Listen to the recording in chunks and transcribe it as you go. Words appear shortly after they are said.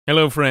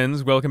Hello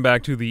friends, welcome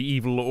back to the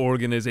Evil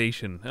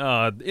Organization.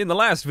 In the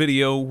last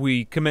video,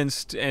 we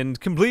commenced and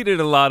completed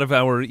a lot of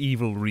our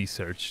evil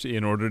research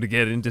in order to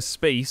get into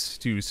space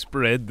to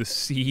spread the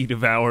seed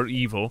of our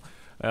evil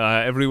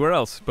everywhere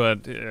else.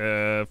 But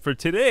for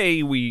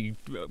today, we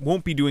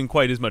won't be doing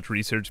quite as much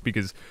research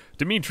because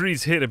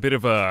Dimitri's hit a bit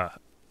of a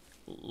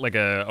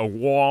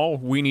wall.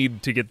 We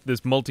need to get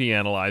this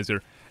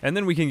multi-analyzer, and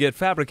then we can get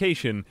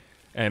fabrication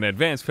and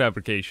advanced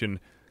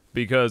fabrication,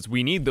 because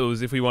we need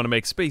those if we want to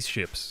make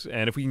spaceships.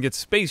 And if we can get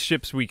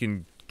spaceships, we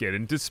can get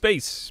into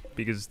space,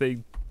 because they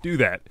do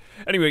that.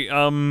 Anyway,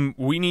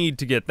 we need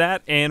to get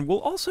that, and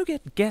we'll also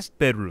get guest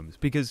bedrooms,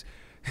 because...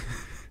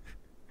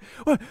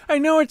 well, I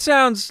know it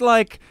sounds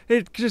like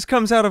it just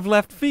comes out of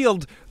left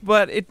field,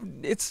 but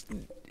it's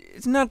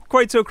not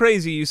quite so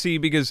crazy, you see,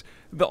 because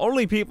the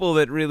only people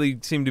that really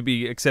seem to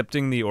be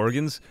accepting the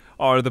organs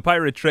are the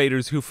pirate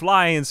traders who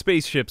fly in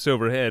spaceships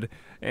overhead,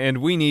 and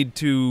we need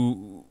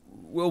to...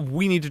 well,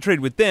 we need to trade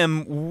with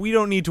them. We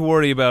don't need to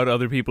worry about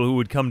other people who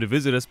would come to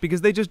visit us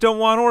because they just don't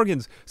want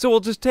organs. So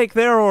we'll just take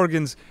their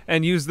organs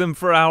and use them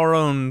for our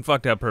own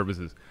fucked up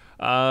purposes.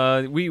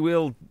 To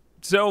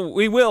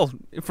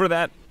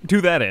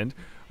that end,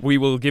 we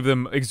will give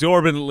them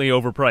exorbitantly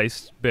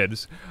overpriced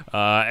beds,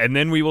 and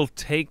then we will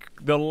take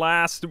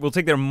we'll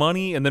take their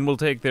money, and then we'll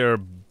take their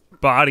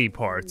body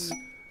parts.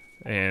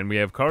 And we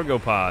have cargo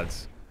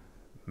pods.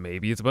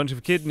 Maybe it's a bunch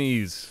of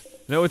kidneys.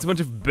 No, it's a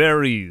bunch of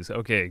berries.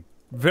 Okay.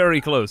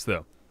 Very close,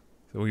 though.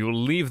 So we will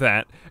leave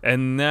that,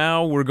 and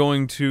now we're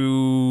going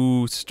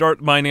to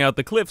start mining out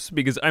the cliffs,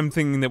 because I'm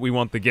thinking that we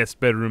want the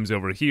guest bedrooms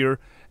over here,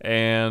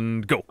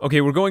 and go.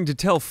 Okay, we're going to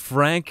tell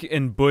Frank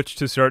and Butch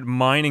to start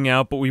mining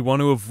out, but we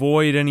want to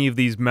avoid any of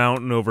these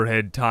mountain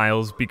overhead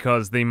tiles,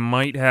 because they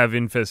might have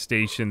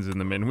infestations in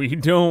them, and we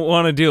don't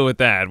want to deal with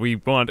that. We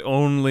want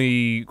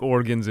only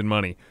organs and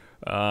money.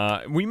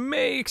 We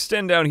may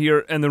extend down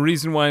here, and the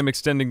reason why I'm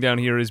extending down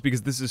here is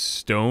because this is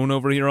stone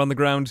over here on the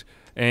ground,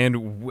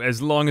 and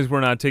as long as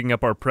we're not taking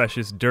up our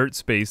precious dirt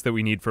space that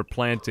we need for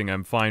planting,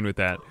 I'm fine with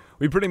that.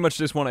 We pretty much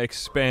just want to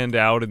expand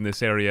out in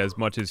this area as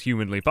much as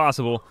humanly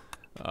possible,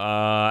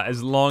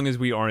 as long as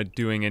we aren't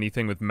doing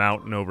anything with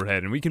mountain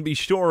overhead. And we can be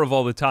sure of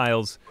all the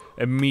tiles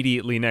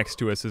immediately next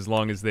to us as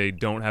long as they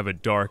don't have a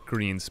dark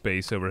green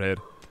space overhead.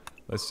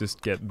 Let's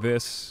just get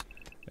this,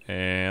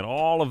 and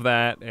all of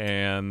that,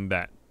 and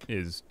that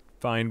is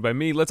fine by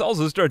me. Let's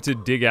also start to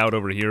dig out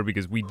over here,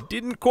 because we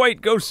didn't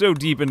quite go so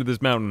deep into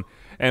this mountain,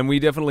 and we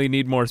definitely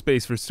need more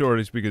space for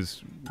storage,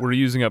 because we're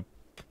using up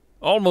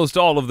almost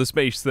all of the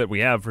space that we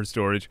have for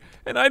storage,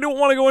 and I don't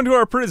want to go into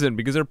our prison,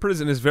 because our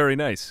prison is very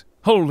nice.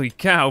 Holy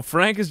cow,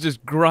 Frank is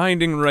just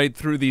grinding right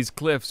through these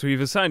cliffs.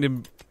 We've assigned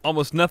him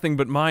almost nothing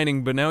but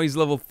mining, but now he's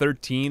level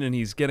 13, and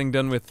he's getting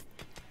done with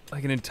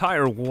like an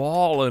entire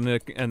wall in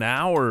an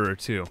hour or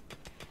two.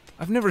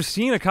 I've never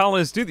seen a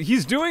colonist do that.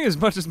 He's doing as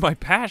much as my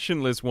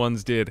passionless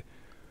ones did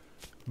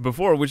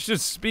before, which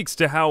just speaks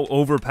to how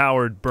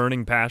overpowered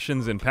burning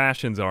passions and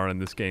passions are in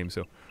this game.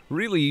 So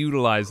really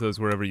utilize those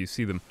wherever you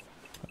see them.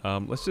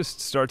 Let's just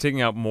start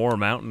taking out more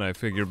mountain, I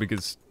figure,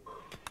 because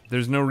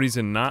there's no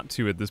reason not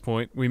to at this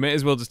point. We may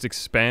as well just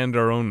expand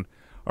the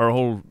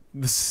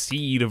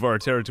seed of our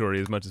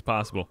territory as much as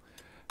possible.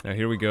 Now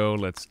here we go,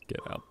 let's get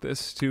out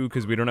this too,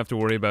 because we don't have to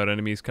worry about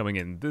enemies coming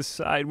in this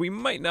side. We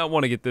might not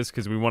want to get this,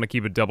 because we want to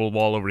keep a double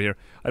wall over here.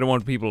 I don't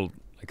want people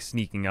like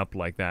sneaking up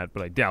like that,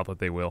 but I doubt that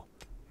they will.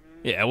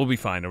 Yeah, we'll be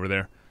fine over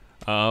there.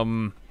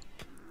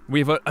 We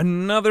have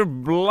another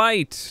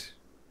blight.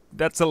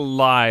 That's a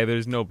lie,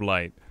 there's no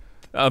blight.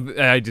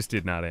 I just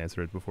did not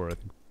answer it before, I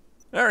think.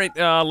 Alright,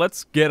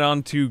 let's get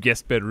on to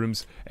guest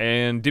bedrooms.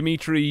 And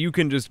Dimitri, you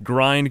can just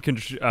grind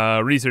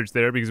research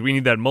there, because we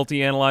need that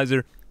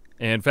multi-analyzer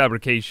and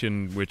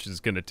fabrication, which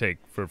is gonna take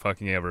for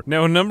fucking ever.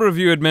 Now, a number of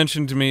you had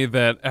mentioned to me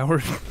that our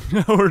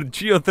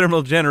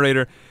geothermal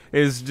generator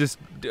is just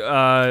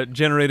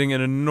generating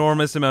an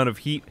enormous amount of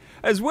heat,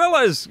 as well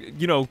as,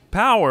 you know,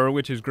 power,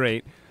 which is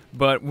great,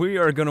 but we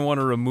are gonna want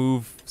to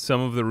remove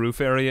some of the roof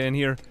area in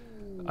here.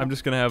 I'm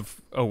just gonna have...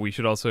 oh, we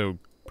should also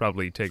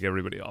probably take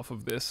everybody off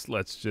of this.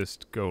 Let's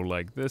just go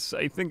like this.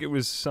 I think it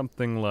was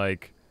something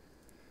like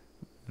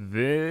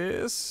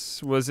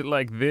this. Was it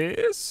like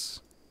this?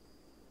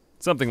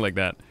 Something like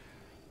that.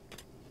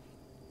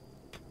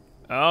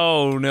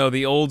 Oh no,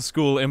 the old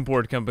school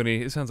import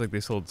company, it sounds like they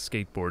sold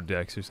skateboard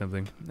decks or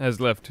something, has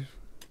left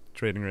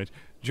trading range.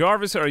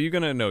 Jarvis, are you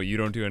gonna... no, you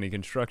don't do any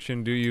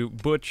construction, do you?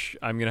 Butch,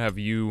 I'm gonna have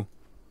you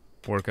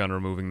work on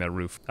removing that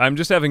roof. I'm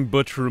just having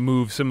Butch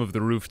remove some of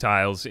the roof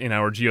tiles in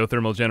our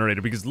geothermal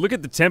generator, because look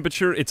at the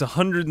temperature, it's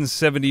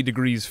 170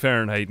 degrees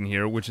Fahrenheit in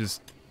here, which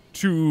is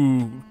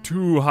too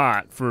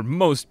hot for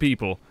most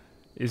people.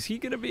 Is he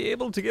gonna be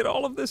able to get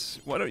all of this?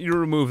 Why don't you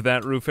remove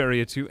that roof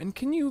area too? And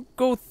can you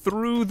go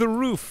through the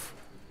roof?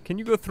 Can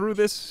you go through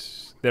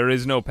this? There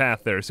is no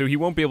path there, so he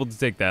won't be able to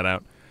take that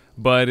out.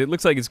 But it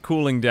looks like it's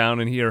cooling down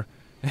in here.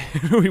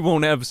 We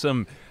won't have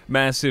some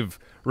massive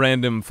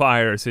random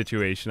fire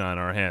situation on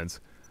our hands.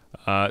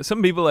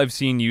 Some people I've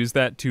seen use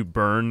that to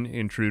burn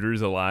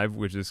intruders alive,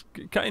 which is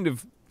kind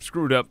of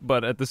screwed up,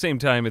 but at the same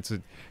time, it's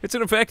an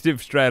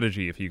effective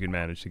strategy if you can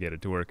manage to get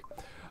it to work.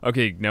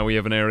 Okay, now we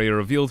have an area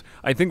revealed.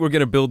 I think we're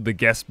gonna build the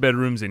guest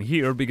bedrooms in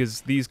here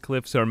because these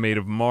cliffs are made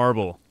of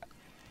marble.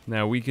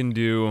 Now we can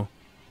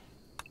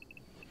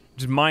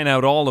just mine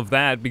out all of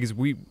that because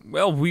we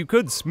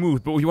could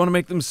smooth, but we want to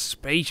make them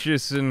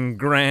spacious and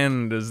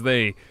grand as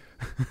they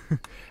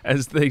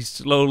as they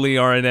slowly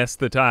are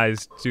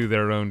anesthetized to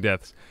their own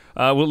deaths.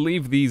 We'll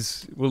leave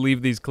these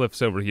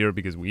cliffs over here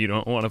because we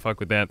don't want to fuck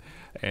with that.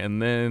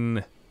 And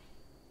then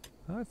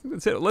I think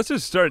that's it. Let's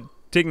just start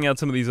taking out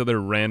some of these other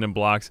random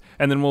blocks,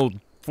 and then we'll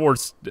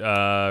force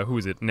who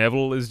is it?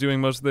 Neville is doing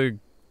most of the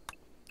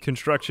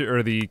construction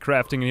or the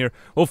crafting in here.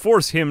 We'll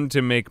force him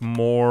to make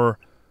more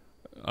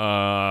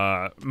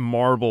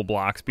marble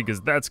blocks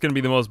because that's going to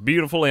be the most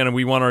beautiful, and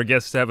we want our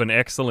guests to have an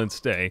excellent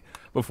stay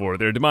before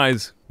their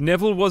demise.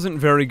 Neville wasn't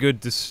very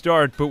good to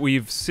start, but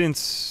we've since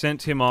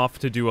sent him off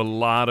to do a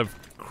lot of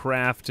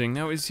crafting.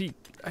 Now, is he...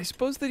 I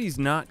suppose that he's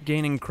not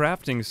gaining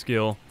crafting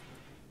skill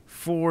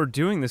for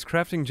doing this.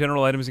 Crafting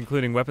general items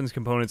including weapons,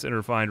 components, and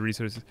refined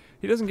resources.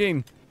 He doesn't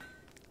gain...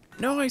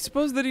 No, I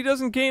suppose that he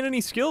doesn't gain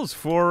any skills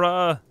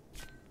for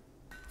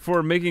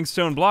making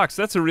stone blocks.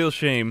 That's a real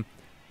shame.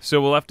 So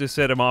we'll have to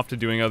set him off to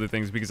doing other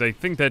things because I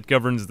think that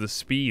governs the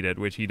speed at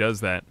which he does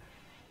that.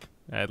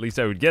 At least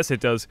I would guess it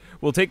does.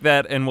 We'll take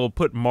that and we'll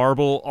put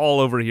marble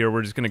all over here.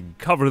 We're just going to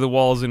cover the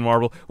walls in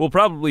marble. We'll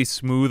probably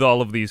smooth all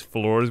of these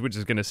floors, which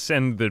is going to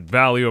send the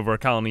value of our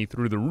colony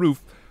through the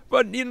roof.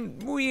 But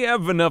we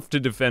have enough to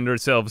defend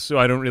ourselves, so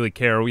I don't really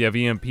care. We have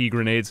EMP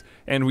grenades,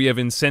 and we have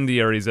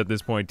incendiaries at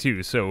this point,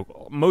 too.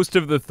 So most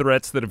of the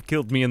threats that have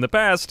killed me in the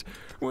past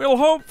will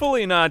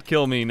hopefully not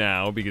kill me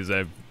now, because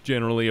I've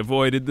generally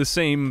avoided the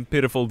same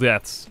pitiful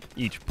deaths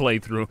each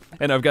playthrough,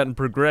 and I've gotten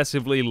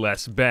progressively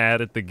less bad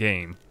at the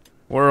game.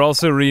 We're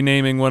also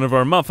renaming one of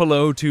our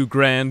Muffalo to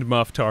Grand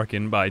Muff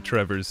Tarkin by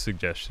Trevor's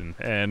suggestion,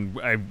 and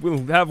I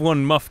will have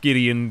one Muff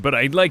Gideon, but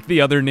I like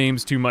the other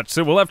names too much,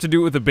 so we'll have to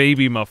do it with a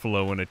baby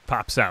Muffalo when it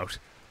pops out.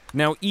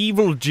 Now,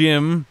 Evil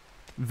Jim,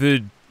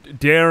 the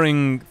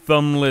daring,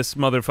 thumbless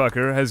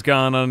motherfucker, has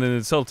gone on an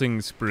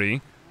insulting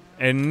spree,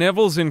 and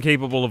Neville's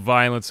incapable of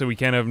violence, so we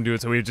can't have him do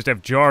it, so we just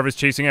have Jarvis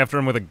chasing after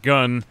him with a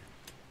gun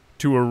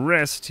to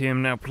arrest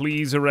him. Now,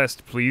 please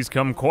arrest. Please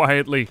come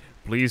quietly.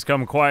 Please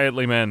come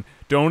quietly, man.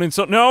 Don't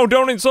insult. No,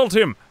 don't insult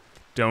him.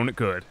 Don't.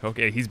 Good.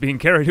 Okay, he's being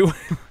carried away.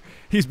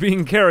 He's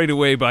being carried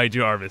away by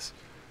Jarvis,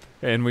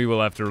 and we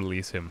will have to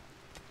release him.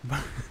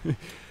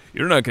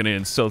 You're not going to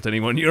insult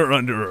anyone. You're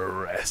under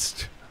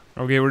arrest.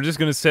 Okay, we're just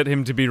going to set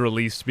him to be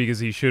released because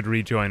he should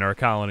rejoin our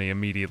colony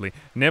immediately.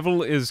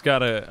 Neville is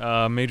got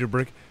a major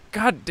brick.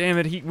 God damn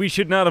it, we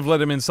should not have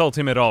let him insult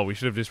him at all. We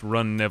should have just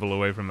run Neville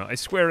away from him. I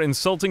swear,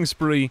 insulting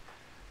spree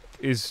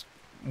is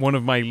one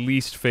of my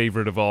least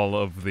favorite of all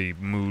of the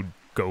mood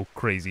go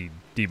crazy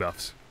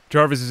debuffs.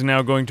 Jarvis is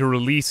now going to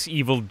release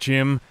Evil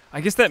Jim. I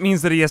guess that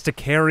means that he has to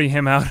carry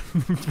him out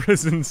of the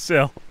prison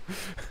cell.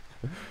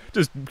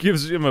 Just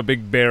gives him a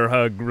big bear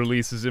hug,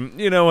 releases him.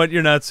 You know what,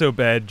 you're not so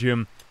bad,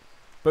 Jim.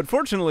 But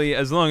fortunately,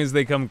 as long as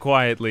they come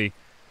quietly,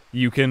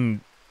 you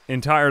can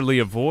entirely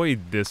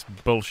avoid this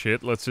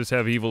bullshit. Let's just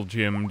have Evil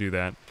Jim do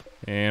that.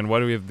 And why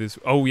do we have this?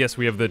 Oh, yes,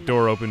 we have the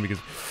door open because...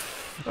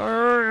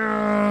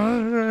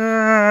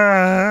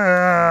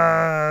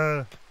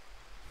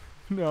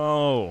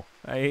 No,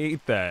 I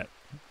hate that.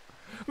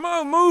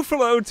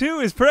 Muffalo, too,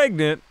 is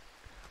pregnant.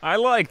 I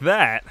like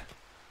that.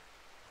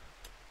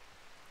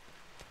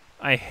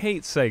 I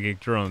hate psychic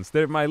drones.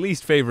 They're my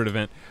least favorite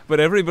event. But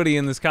everybody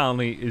in this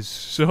colony is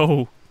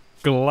so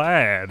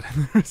glad.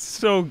 They're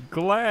so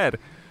glad.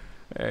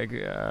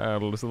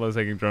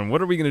 Psychic drone.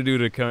 What are we going to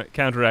do to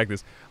counteract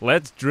this?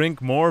 Let's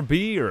drink more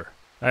beer.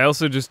 I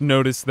also just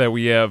noticed that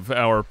we have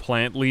our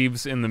plant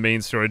leaves in the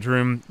main storage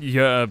room.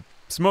 Yeah,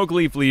 smoke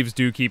leaf leaves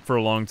do keep for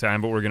a long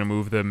time, but we're going to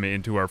move them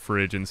into our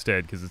fridge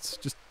instead, because it's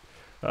just...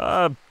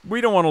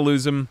 we don't want to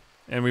lose them,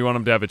 and we want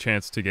them to have a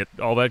chance to get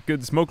all that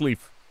good smoke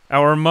leaf.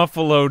 Our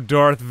Muffalo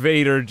Darth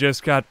Vader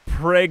just got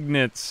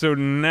pregnant, so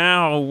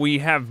now we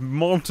have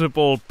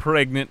multiple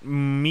pregnant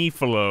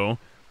Meefalo,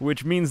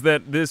 which means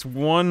that this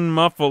one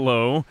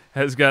Muffalo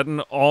has gotten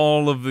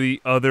all of the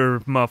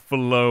other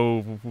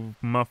Muffalies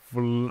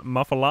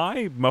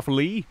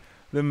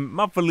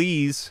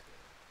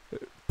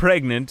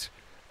pregnant,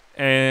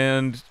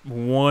 and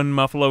one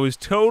Muffalo is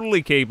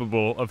totally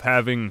capable of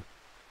having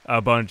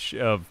a bunch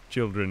of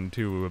children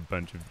to a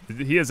bunch of...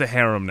 He has a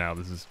harem now.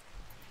 This is...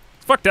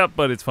 It's fucked up,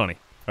 but it's funny.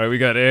 Alright, we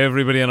got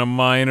everybody on a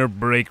minor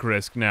break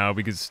risk now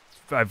because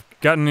I've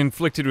gotten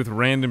inflicted with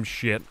random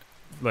shit,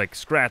 like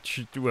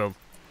scratch, well...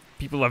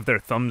 People have their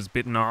thumbs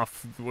bitten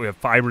off. We have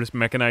fibrous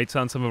mechanites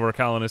on some of our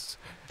colonists.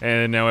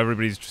 And now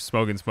everybody's just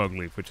smoking smoke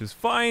leaf, which is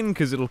fine,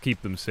 because it'll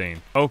keep them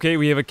sane. Okay,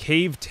 we have a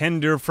cave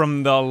tender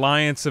from the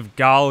Alliance of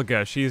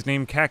Galga. She is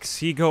named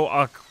Kaxigo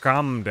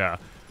Akamda.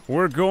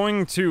 We're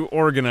going to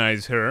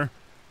organize her.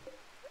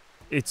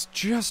 It's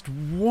just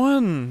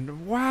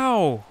one.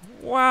 Wow.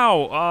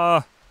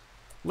 Wow.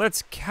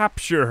 Let's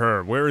capture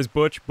her. Where is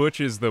Butch? Butch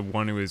is the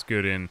one who is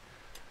good in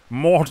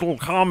Mortal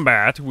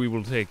Kombat. We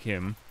will take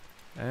him.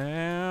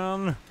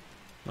 And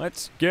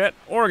let's get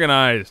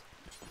organized.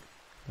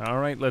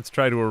 Alright, let's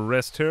try to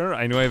arrest her.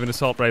 I know I have an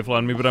assault rifle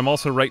on me, but I'm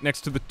also right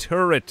next to the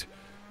turret.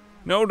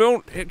 No,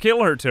 don't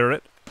kill her,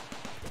 turret.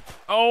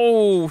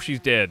 Oh, she's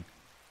dead.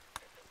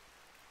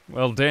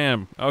 Well,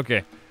 damn.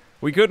 Okay.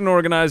 We couldn't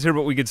organize her,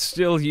 but we could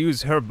still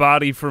use her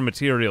body for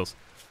materials.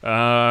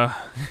 I'm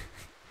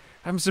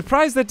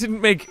surprised that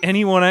didn't make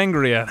anyone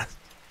angry at us.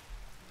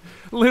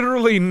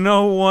 Literally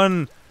no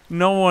one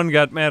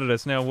got mad at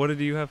us. Now, what did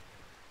you have?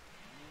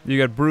 You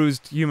got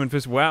bruised human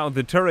fist. Wow,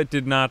 the turret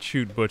did not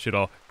shoot Butch at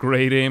all.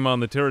 Great aim on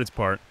the turret's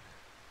part.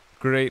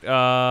 Great,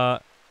 oh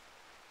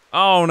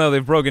no,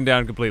 they've broken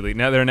down completely.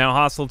 Now they're now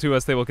hostile to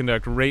us. They will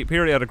conduct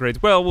periodic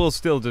raids. Well, we'll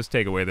still just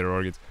take away their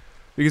organs.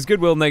 Because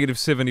goodwill negative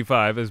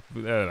 75 is,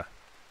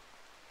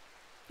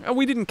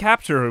 we didn't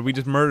capture her, we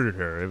just murdered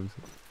her.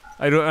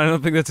 I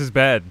don't think that's as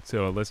bad,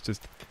 so let's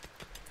just...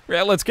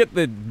 Yeah, let's get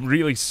the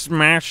really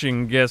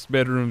smashing guest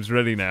bedrooms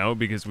ready now,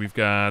 because we've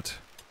got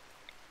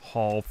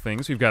hall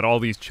things. We've got all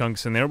these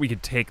chunks in there. We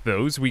could take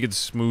those. We could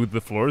smooth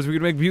the floors. We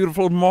could make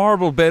beautiful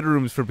marble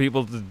bedrooms for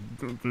people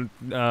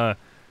to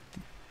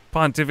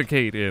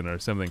pontificate in or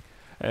something.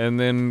 And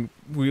then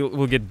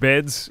we'll get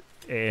beds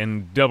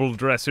and double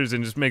dressers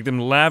and just make them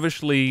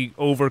lavishly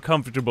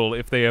over-comfortable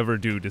if they ever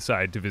do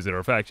decide to visit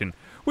our faction.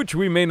 Which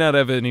we may not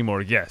have any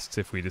more guests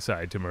if we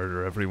decide to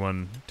murder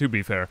everyone, to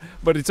be fair.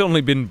 But it's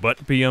only been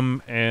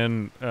Buttbeam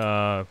and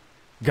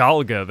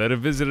Galga that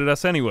have visited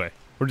us anyway.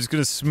 We're just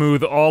gonna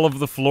smooth all of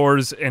the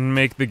floors and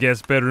make the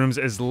guest bedrooms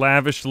as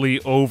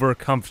lavishly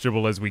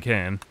over-comfortable as we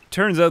can.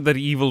 Turns out that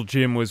Evil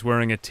Jim was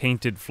wearing a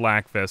tainted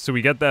flak vest, so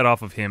we got that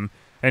off of him.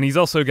 And he's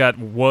also got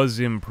was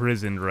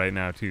imprisoned right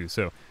now too,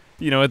 so...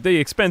 You know, at the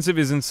expense of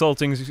his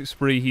insulting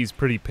spree, he's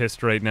pretty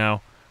pissed right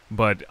now.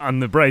 But on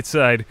the bright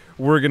side,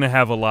 we're gonna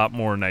have a lot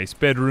more nice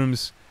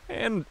bedrooms,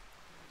 and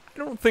I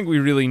don't think we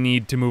really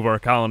need to move our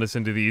colonists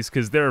into these,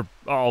 because they're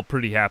all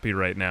pretty happy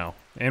right now.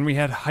 And we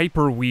had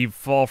Hyperweave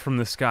fall from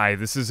the sky.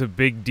 This is a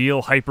big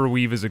deal.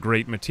 Hyperweave is a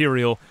great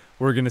material.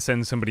 We're gonna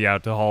send somebody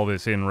out to haul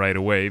this in right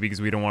away,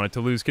 because we don't want it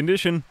to lose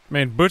condition.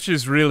 Man, Butch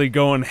is really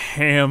going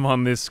ham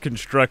on this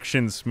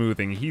construction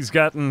smoothing. He's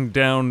gotten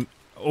down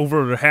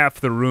over half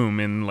the room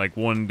in like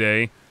one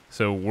day,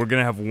 so we're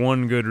gonna have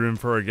one good room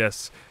for our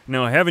guests.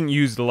 Now, I haven't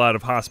used a lot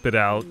of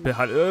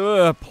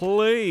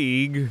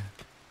plague.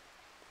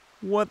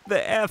 What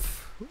the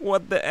F?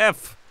 What the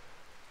F?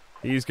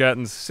 He's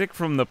gotten sick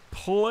from the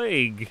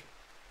plague.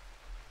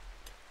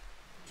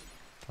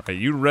 Alright,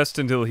 you rest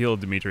until healed,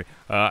 Dimitri.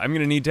 I'm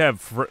gonna need to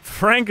have...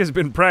 Frank has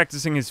been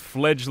practicing his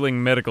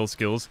fledgling medical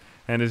skills,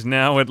 and is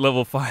now at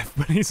level 5,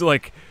 but he's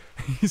like...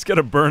 He's got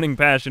a burning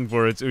passion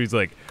for it, so he's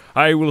like,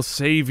 I will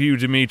save you,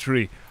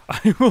 Dimitri.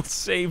 I will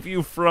save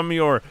you from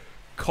your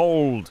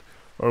cold,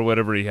 or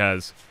whatever he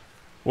has.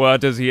 Well,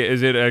 does he?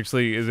 Is it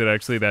actually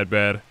that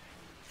bad?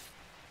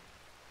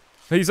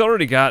 He's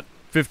already got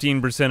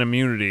 15%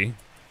 immunity.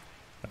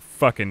 A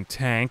fucking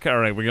tank. All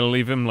right, we're gonna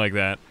leave him like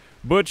that.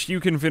 Butch, you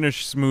can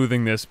finish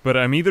smoothing this, but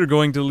I'm either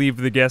going to leave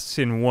the guests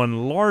in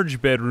one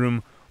large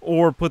bedroom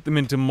or put them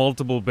into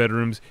multiple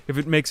bedrooms if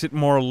it makes it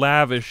more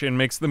lavish and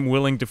makes them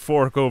willing to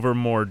fork over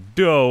more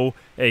dough,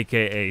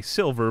 aka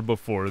silver,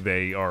 before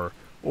they are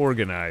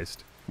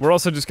organized. We're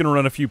also just going to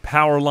run a few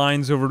power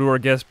lines over to our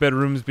guest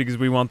bedrooms because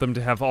we want them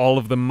to have all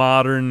of the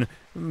modern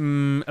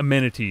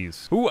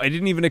amenities. Ooh, I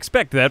didn't even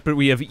expect that, but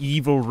we have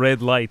evil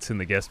red lights in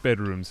the guest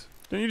bedrooms.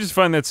 Don't you just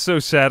find that so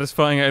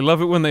satisfying? I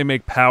love it when they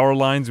make power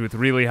lines with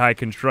really high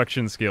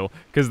construction skill,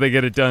 because they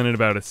get it done in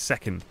about a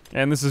second.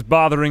 And this is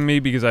bothering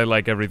me because I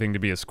like everything to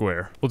be a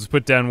square. We'll just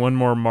put down one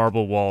more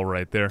marble wall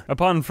right there.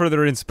 Upon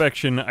further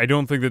inspection, I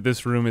don't think that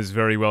this room is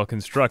very well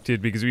constructed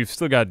because we've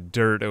still got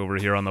dirt over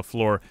here on the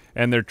floor,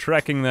 and they're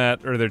tracking that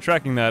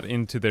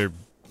into their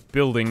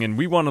building, and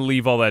we want to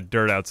leave all that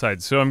dirt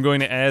outside. So I'm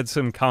going to add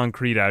some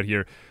concrete out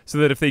here, so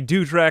that if they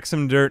do track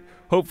some dirt,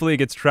 hopefully it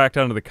gets tracked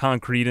onto the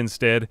concrete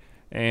instead.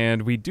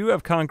 And we do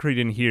have concrete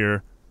in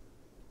here.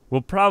 We'll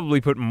probably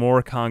put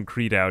more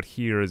concrete out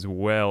here as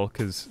well,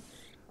 because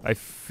I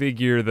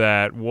figure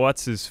that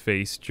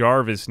what's-his-face,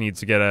 Jarvis,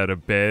 needs to get out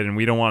of bed, and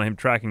we don't want him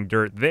tracking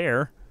dirt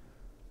there.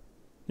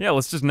 Yeah,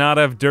 let's just not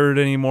have dirt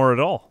anymore at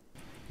all.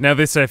 Now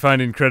this I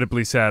find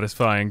incredibly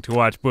satisfying, to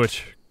watch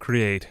Butch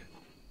create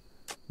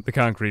the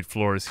concrete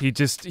floors.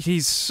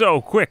 He's so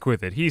quick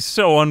with it. He's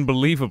so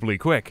unbelievably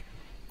quick.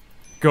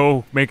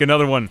 Go, make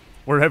another one,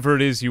 wherever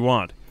it is you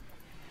want.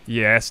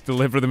 Yes,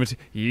 deliver the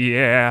material.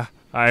 Yeah,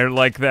 I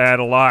like that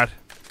a lot.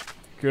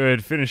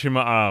 Good, finish him.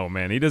 Oh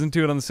man, he doesn't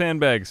do it on the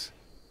sandbags.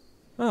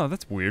 Oh,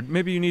 that's weird.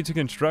 Maybe you need to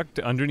construct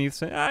underneath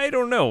sand. I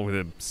don't know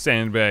the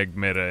sandbag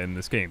meta in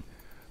this game.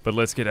 But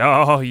let's get.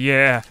 Oh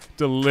yeah,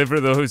 deliver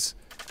those.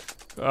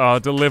 Oh,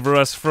 deliver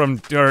us from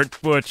dirt,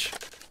 Butch.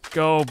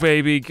 Go,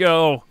 baby,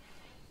 go.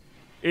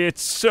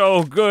 It's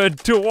so good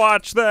to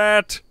watch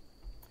that.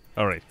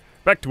 All right.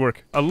 Back to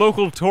work. A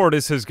local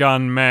tortoise has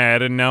gone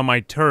mad, and now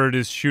my turret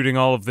is shooting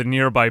all of the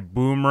nearby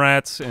boom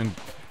rats and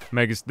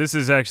megas. This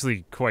is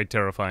actually quite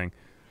terrifying.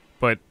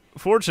 But,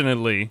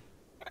 fortunately...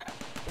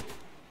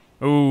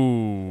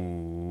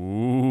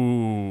 Ooh.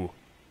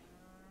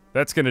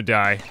 That's gonna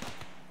die.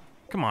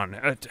 Come on,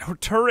 a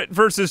turret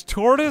versus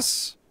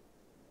tortoise?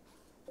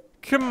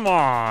 Come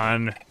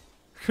on.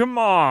 Come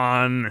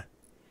on.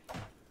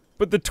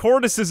 But the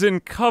tortoise is in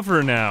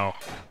cover now.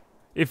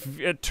 If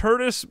a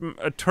tortoise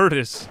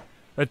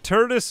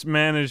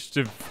managed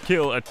to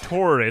kill a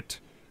turret,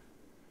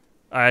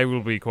 I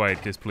will be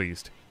quite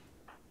displeased.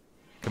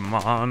 Come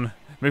on.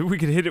 Maybe we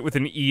could hit it with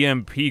an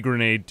EMP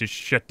grenade to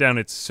shut down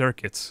its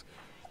circuits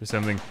or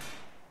something.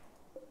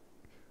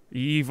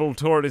 Evil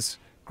tortoise.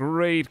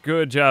 Great,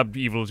 good job,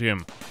 Evil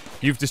Jim.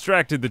 You've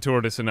distracted the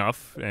tortoise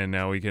enough, and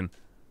now we can...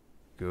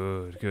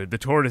 Good, good. The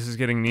tortoise is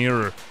getting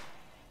nearer.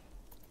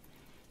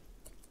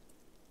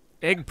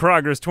 Egg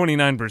progress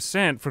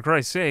 29%, for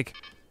Christ's sake.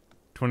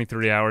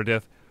 23-hour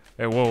death.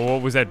 Hey, whoa,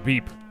 what was that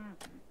beep?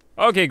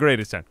 Okay, great,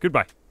 it's done.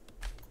 Goodbye.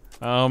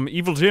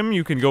 Evil Jim,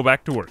 you can go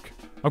back to work.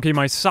 Okay,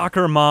 my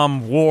soccer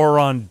mom war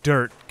on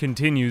dirt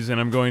continues, and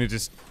I'm going to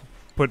just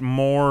put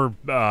more,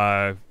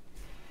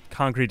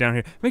 concrete down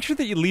here. Make sure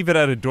that you leave it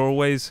out of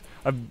doorways.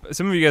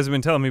 Some of you guys have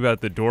been telling me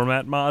about the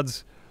doormat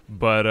mods,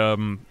 but,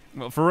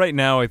 well, for right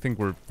now, I think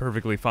we're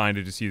perfectly fine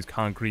to just use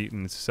concrete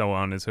and so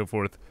on and so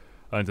forth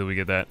until we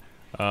get that.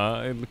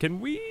 Can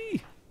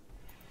we?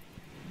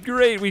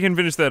 Great, we can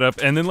finish that up,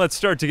 and then let's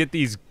start to get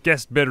these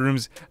guest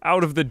bedrooms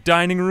out of the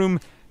dining room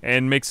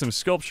and make some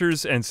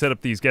sculptures and set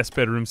up these guest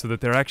bedrooms so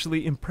that they're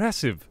actually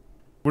impressive.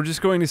 We're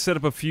just going to set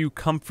up a few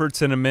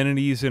comforts and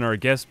amenities in our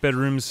guest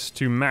bedrooms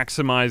to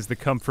maximize the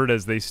comfort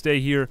as they stay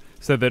here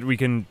so that we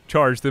can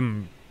charge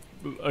them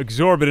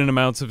exorbitant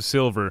amounts of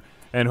silver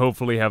and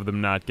hopefully have them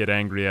not get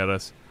angry at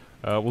us.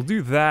 We'll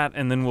do that,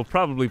 and then we'll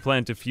probably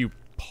plant a few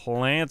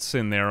plants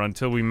in there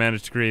until we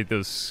manage to create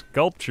those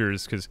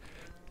sculptures, because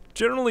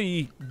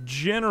generally,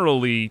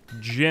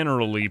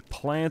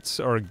 plants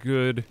are a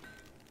good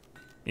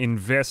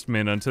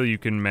investment until you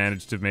can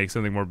manage to make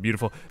something more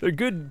beautiful. They're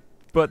good,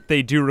 but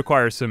they do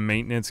require some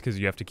maintenance because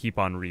you have to keep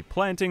on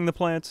replanting the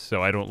plants,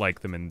 so I don't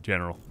like them in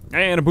general.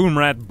 And a boom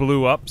rat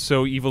blew up,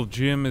 so Evil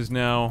Jim is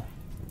now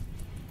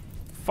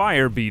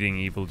fire beating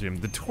Evil Jim.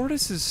 The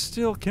tortoise is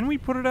still... Can we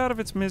put it out of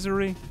its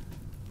misery?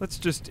 Let's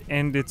just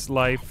end its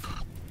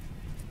life.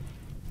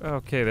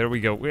 Okay, there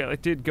we go. Well,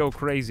 it did go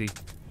crazy.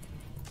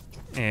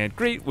 And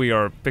great, we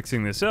are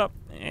fixing this up.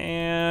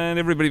 And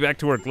everybody back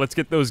to work. Let's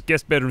get those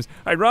guest bedrooms.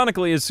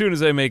 Ironically, as soon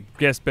as I make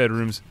guest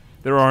bedrooms,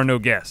 there are no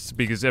guests,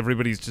 because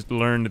everybody's just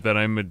learned that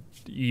I'm an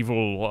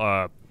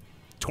evil,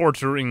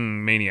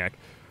 torturing maniac.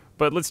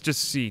 But let's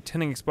just see.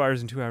 Tending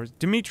expires in 2 hours.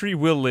 Dimitri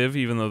will live,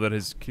 even though that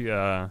his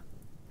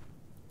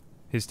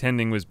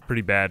tending was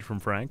pretty bad from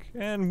Frank.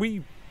 And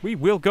we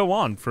will go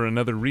on for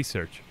another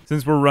research.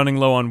 Since we're running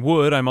low on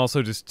wood, I'm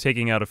also just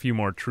taking out a few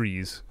more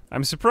trees.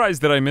 I'm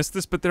surprised that I missed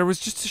this, but there was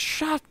just a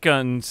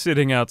shotgun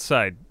sitting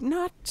outside.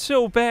 Not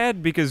so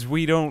bad, because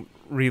we don't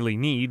really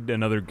need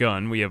another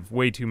gun. We have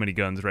way too many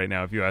guns right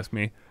now, if you ask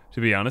me, to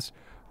be honest.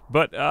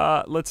 But,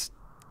 let's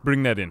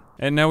bring that in.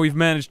 And now we've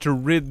managed to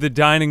rid the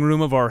dining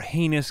room of our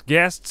heinous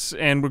guests,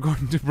 and we're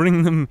going to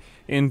bring them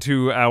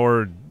into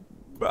our...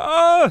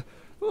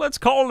 let's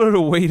call it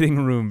a waiting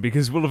room,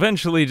 because we'll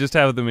eventually just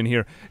have them in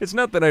here. It's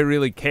not that I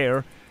really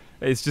care.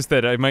 It's just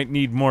that I might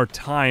need more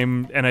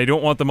time, and I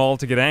don't want them all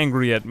to get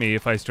angry at me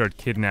if I start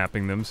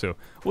kidnapping them, so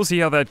we'll see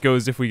how that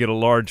goes if we get a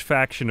large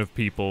faction of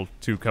people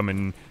to come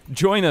and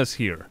join us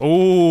here.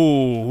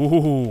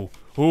 Oh,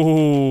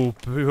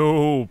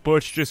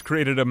 Butch just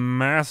created a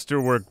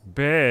masterwork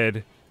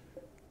bed.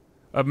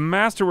 A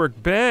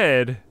masterwork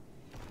bed?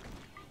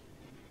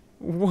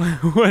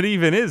 What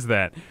even is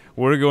that?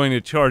 We're going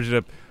to charge it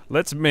up.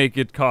 Let's make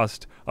it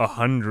cost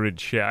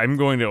 100 I'm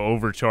going to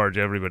overcharge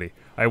everybody.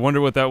 I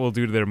wonder what that will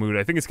do to their mood.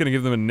 I think it's going to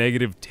give them a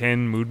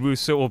 -10 mood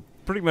boost, so we'll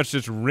pretty much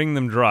just wring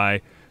them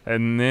dry,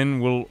 and then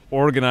we'll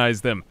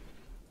organize them.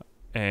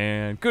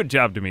 And good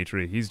job,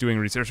 Dimitri. He's doing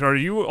research. Are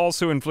you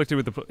also inflicted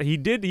with the... He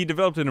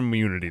developed an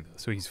immunity, though,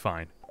 so he's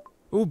fine.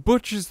 Oh,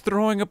 Butch is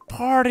throwing a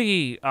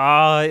party!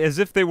 As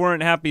if they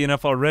weren't happy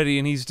enough already,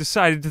 and he's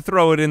decided to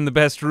throw it in the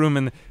best room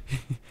and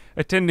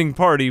attending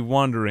party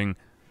wandering.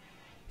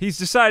 He's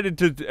decided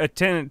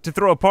to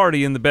throw a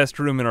party in the best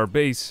room in our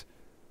base,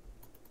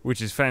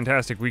 which is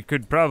fantastic. We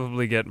could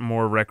probably get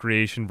more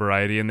recreation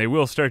variety, and they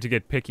will start to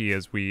get picky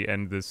as we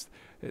end this.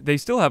 They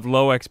still have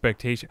low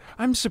expectations.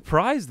 I'm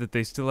surprised that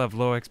they still have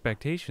low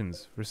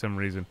expectations for some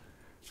reason.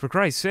 For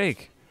Christ's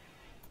sake.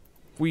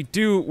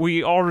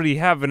 We already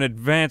have an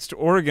advanced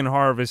organ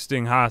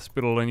harvesting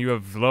hospital, and you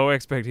have low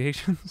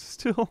expectations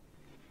still?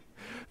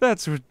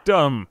 That's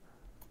dumb.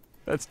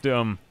 That's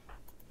dumb.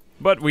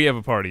 But we have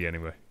a party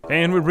anyway.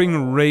 And we're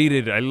being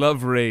raided. I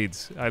love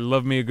raids. I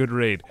love me a good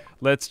raid.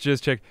 Let's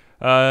just check.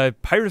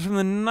 Pirates from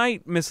the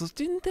Night missiles.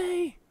 Didn't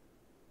they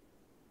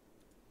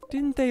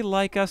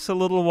like us a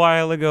little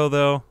while ago,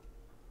 though?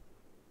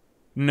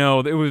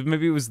 No,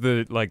 maybe it was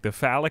the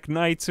phallic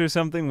knights or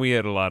something. We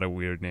had a lot of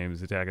weird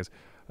names attack us.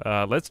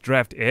 Let's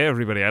draft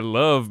everybody. I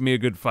love me a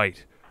good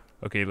fight.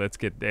 Okay, let's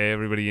get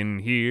everybody in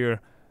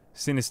here.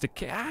 Sinister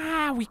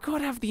we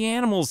could have the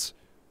animals.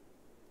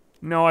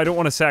 No, I don't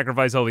want to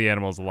sacrifice all the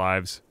animals'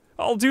 lives.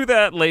 I'll do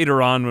that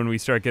later on when we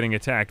start getting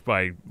attacked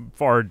by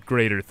far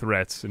greater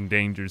threats and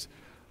dangers.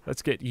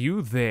 Let's get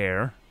you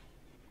there.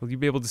 Will you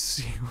be able to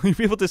see? Will you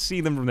be able to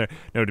see them from there?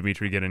 No,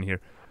 Dimitri, get in here.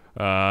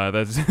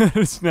 That's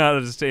it's not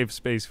a safe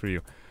space for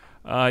you.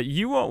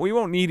 We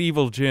won't need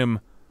Evil Jim.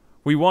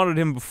 We wanted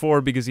him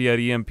before because he had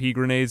EMP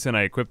grenades, and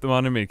I equipped them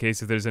on him in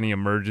case if there's any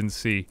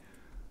emergency.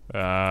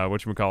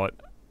 Whatchamacallit.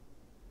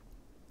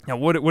 Now,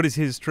 what is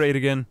his trade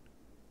again?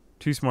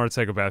 Too smart,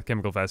 psychopath,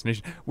 chemical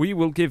fascination. We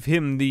will give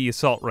him the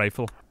assault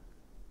rifle.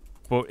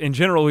 But in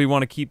general, we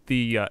want to keep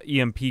the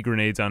EMP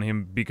grenades on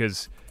him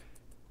because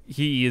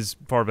he is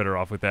far better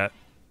off with that.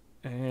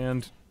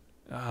 And,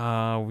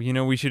 you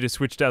know, we should have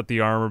switched out the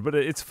armor, but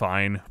it's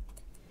fine.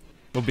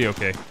 We'll be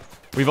okay.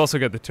 We've also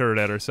got the turret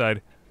at our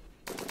side.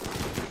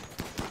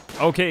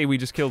 Okay, we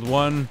just killed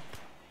one.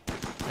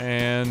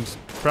 And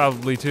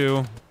probably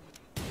two.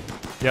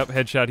 Yep,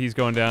 headshot, he's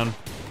going down.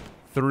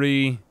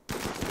 3.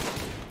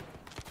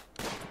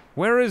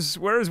 Where is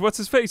what's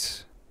his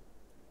face?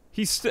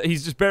 He's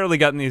just barely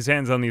gotten his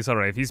hands on the assault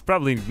rifle. He's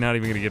probably not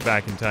even gonna get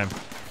back in time.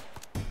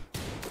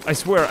 I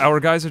swear, our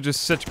guys are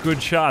just such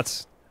good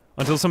shots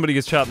until somebody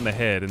gets shot in the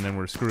head, and then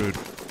we're screwed.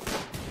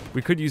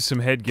 We could use some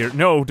headgear.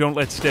 No, don't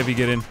let Stevie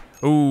get in.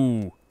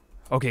 Ooh.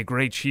 Okay,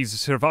 great. She's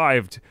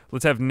survived.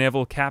 Let's have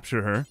Neville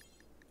capture her.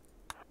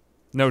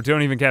 No,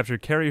 don't even capture her.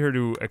 Carry her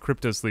to a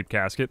crypto-sleep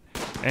casket.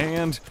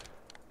 And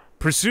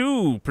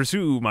pursue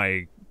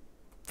my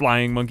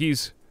flying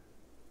monkeys.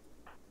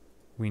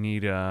 We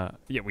need, yeah,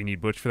 we need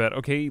Butch for that.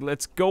 Okay,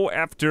 let's go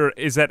after,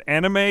 is that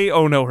Anime?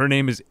 Oh no, her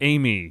name is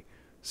Amy.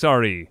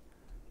 Sorry.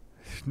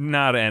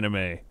 Not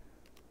Anime.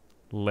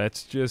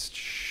 Let's just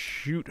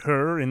shoot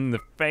her in the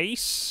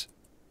face.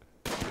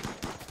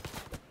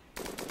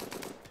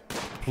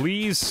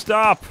 Please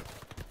stop.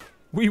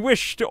 We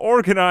wish to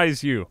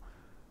organize you.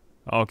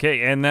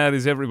 Okay, and that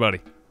is everybody.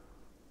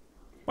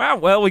 Wow,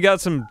 well, we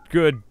got some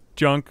good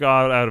junk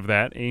out of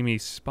that. Amy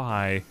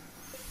Spy.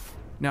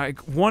 Now, I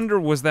wonder,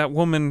 was that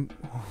woman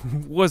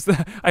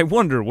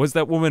Wonder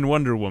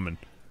Woman?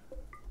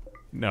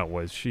 No,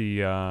 was she,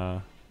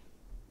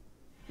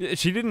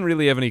 she didn't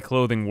really have any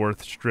clothing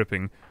worth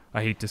stripping,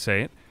 I hate to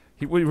say it.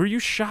 Were you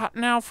shot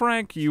now,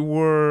 Frank? You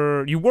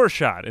were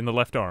shot in the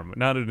left arm.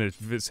 Not an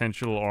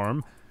essential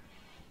arm,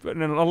 but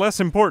a less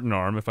important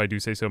arm, if I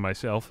do say so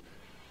myself.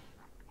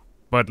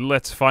 But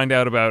let's find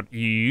out about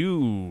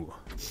you.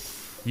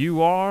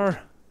 You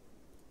are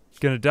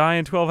gonna die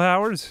in 12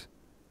 hours?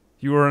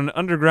 You are an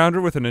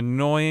undergrounder with an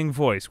annoying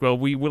voice. Well,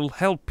 we will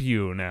help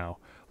you now.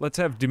 Let's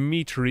have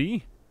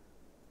Dimitri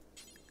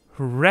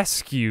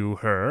rescue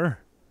her.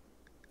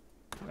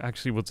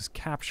 Actually, we'll just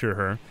capture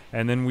her,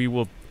 and then we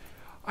will...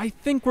 I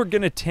think we're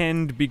gonna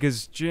tend,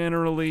 because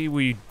generally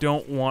we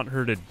don't want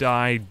her to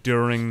die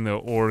during the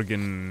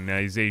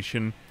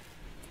organization.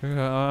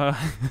 Rate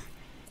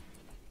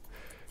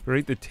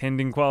the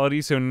tending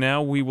quality, so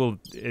now we will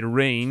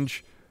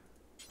arrange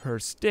her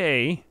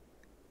stay.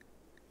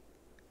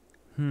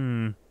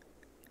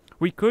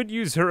 We could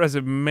use her as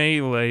a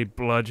melee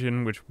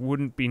bludgeon, which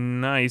wouldn't be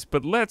nice,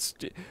 but let's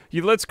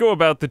go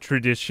about the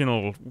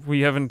traditional.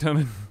 We haven't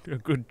done a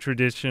good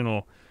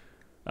traditional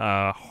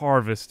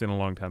harvest in a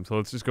long time, so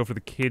let's just go for the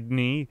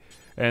kidney,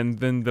 and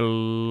then the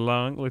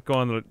lung. Let's go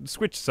on the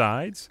switch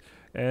sides,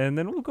 and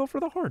then we'll go for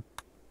the heart.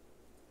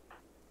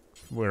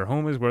 Where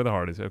home is, where the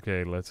heart is.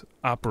 Okay, let's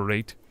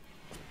operate.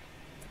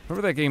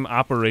 Remember that game,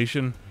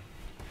 Operation?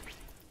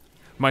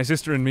 My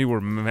sister and me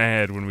were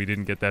mad when we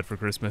didn't get that for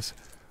Christmas.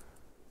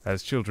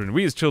 As children.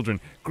 We as children.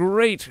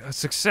 Great! A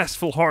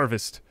successful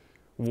harvest.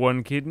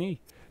 1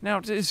 kidney. Now,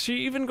 is she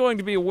even going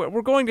to be aware?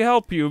 We're going to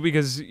help you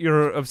because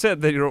you're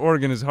upset that your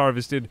organ is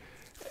harvested.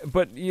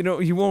 But, you know,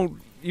 you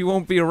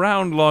won't be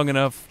around long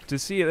enough to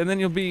see it. And then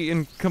you'll be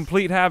in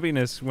complete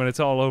happiness when it's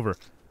all over.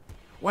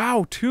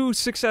 Wow, 2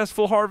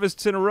 successful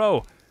harvests in a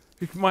row.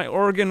 My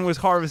organ was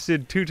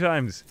harvested 2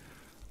 times.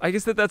 I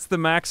guess that's the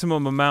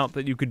maximum amount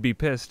that you could be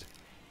pissed.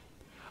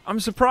 I'm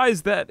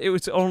surprised that it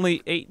was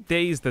only 8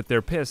 days that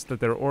they're pissed that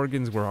their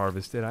organs were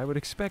harvested. I would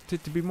expect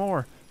it to be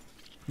more.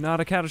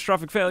 Not a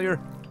catastrophic failure.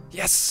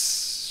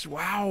 Yes!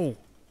 Wow!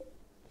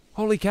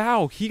 Holy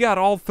cow, he got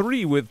all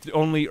 3 with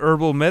only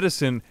herbal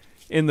medicine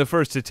in the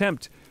first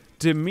attempt.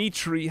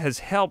 Dimitri has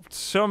helped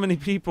so many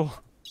people.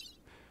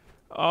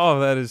 Oh,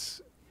 that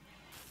is...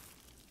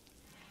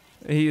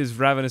 He is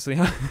ravenously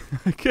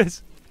hungry.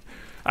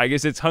 I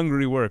guess it's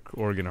hungry work,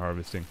 organ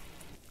harvesting.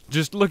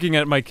 Just looking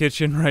at my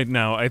kitchen right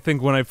now, I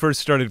think when I first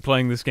started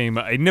playing this game,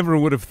 I never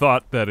would have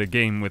thought that a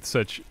game with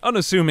such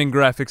unassuming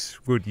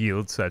graphics would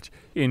yield such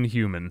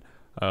inhuman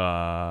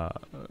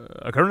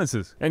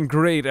occurrences. And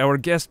great, our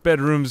guest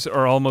bedrooms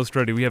are almost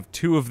ready. We have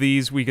 2 of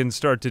these. We can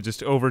start to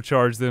just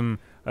overcharge them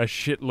a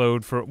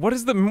shitload for... What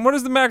is the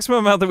maximum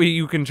amount that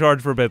you can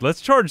charge for a bed?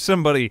 Let's charge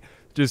somebody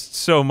just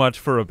so much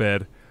for a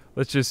bed.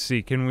 Let's just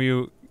see. Can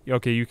we...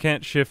 Okay, you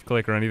can't shift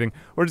click or anything.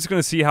 We're just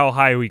gonna see how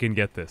high we can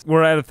get this.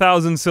 We're at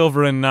 1,000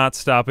 silver and not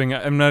stopping.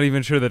 I'm not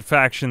even sure that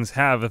factions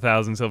have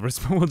 1,000 silver,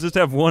 so we'll just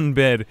have 1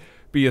 bed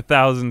be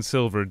 1,000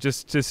 silver,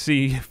 just to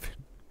see if...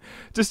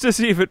 Just to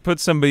see if it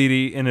puts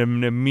somebody in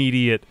an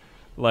immediate,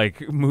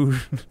 like,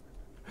 mood,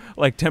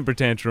 like, temper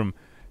tantrum.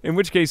 In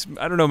which case,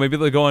 I don't know, maybe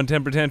they'll go on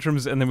temper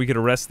tantrums and then we could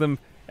arrest them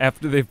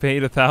after they've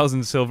paid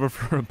 1,000 silver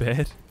for a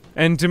bed.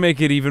 And to make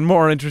it even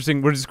more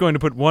interesting, we're just going to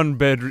put one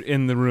bed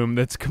in the room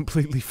that's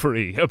completely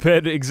free. A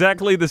bed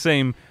exactly the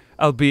same,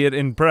 albeit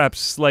in perhaps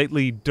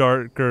slightly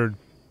darker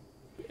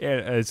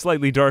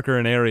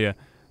an area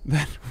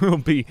that will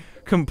be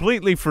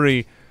completely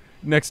free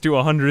next to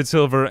 100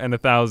 silver and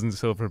 1,000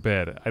 silver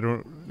bed.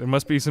 There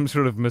must be some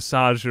sort of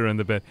massager in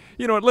the bed.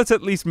 You know what, let's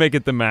at least make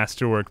it the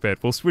masterwork bed.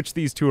 We'll switch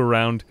these two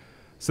around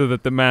so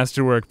that the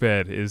masterwork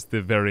bed is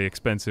the very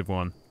expensive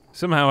one.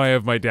 Somehow I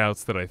have my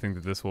doubts that I think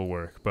that this will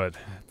work, but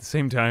at the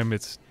same time,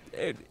 if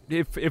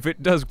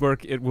it does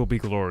work, it will be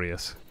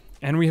glorious.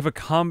 And we have a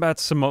combat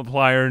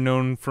supplier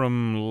known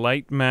from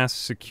Light Mass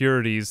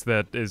Securities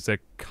that is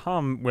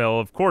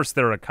well, of course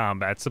they're a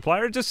combat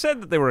supplier. It just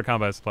said that they were a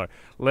combat supplier.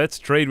 Let's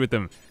trade with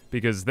them,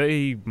 because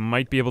they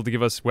might be able to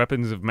give us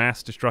weapons of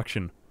mass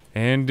destruction.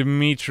 And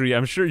Dimitri,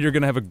 I'm sure you're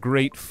gonna have a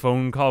great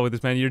phone call with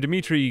this man. You're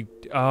Dimitri.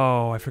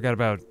 Oh, I forgot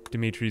about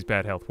Dimitri's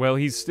bad health. Well,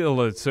 he's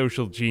still a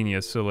social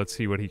genius, so let's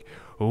see what he.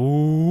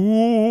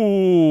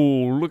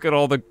 Oh, look at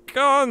all the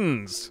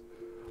guns!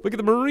 Look at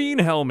the marine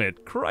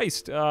helmet.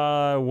 Christ.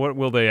 What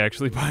will they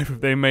actually buy?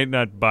 They might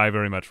not buy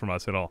very much from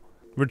us at all.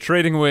 We're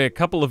trading away a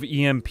couple of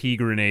EMP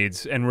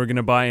grenades, and we're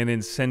gonna buy an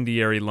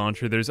incendiary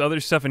launcher. There's other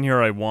stuff in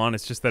here I want.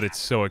 It's just that it's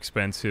so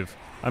expensive.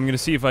 I'm gonna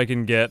see if I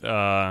can get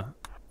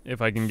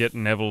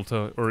Neville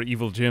or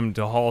Evil Jim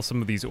to haul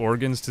some of these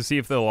organs to see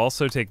if they'll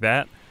also take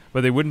that.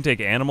 But they wouldn't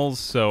take animals,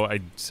 so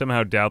I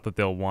somehow doubt that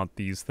they'll want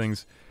these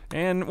things.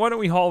 And why don't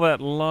we haul that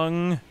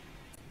lung?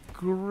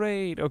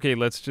 Great. Okay,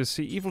 let's just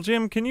see. Evil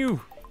Jim, can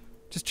you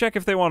just check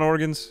if they want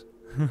organs?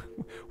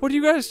 What, do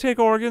you guys take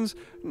organs?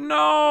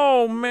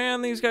 No,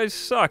 man, these guys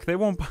suck. They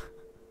won't.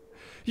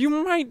 You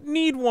might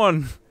need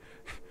one.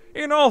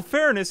 In all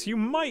fairness, you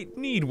might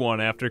need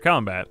one after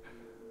combat.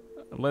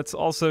 Let's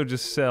also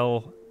just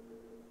sell.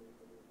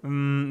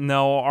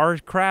 No, our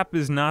crap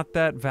is not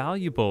that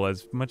valuable,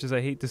 as much as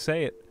I hate to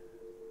say it.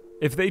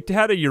 If they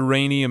had a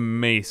uranium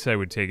mace, I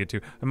would take it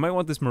too. I might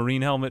want this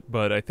marine helmet,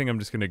 but I think I'm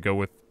just gonna go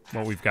with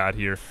what we've got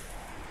here.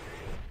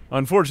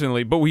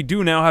 Unfortunately, but we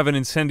do now have an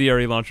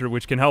incendiary launcher,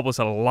 which can help us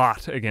a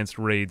lot against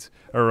raids,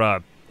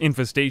 or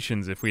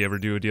infestations if we ever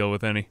do a deal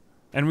with any.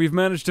 And we've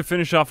managed to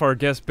finish off our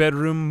guest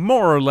bedroom,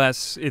 more or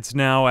less. It's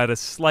now at a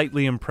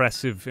slightly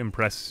impressiveness.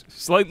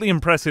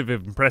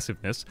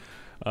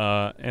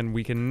 And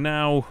we can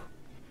now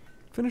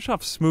finish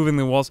off smoothing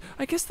the walls.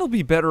 I guess they'll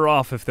be better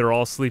off if they're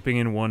all sleeping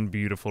in one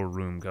beautiful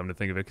room, come to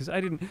think of it, because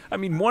I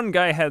mean, one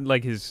guy had,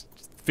 like, his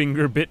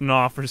finger bitten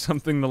off or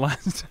something the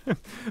last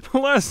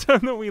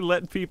time that we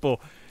let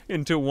people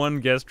into one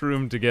guest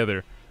room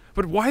together.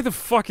 But why the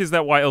fuck is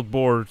that wild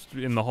boar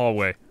in the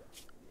hallway?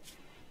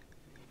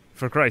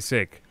 For Christ's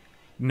sake.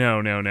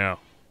 No, no, no.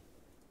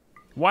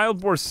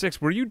 Wild Boar 6,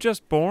 were you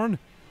just born?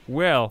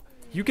 Well,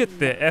 you get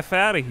the F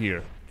out of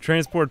here.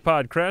 Transport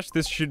pod crashed.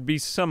 This should be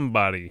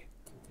somebody.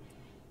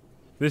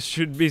 This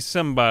should be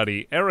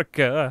somebody.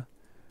 Erica.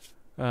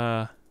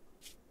 Death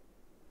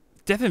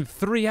in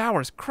 3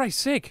 hours.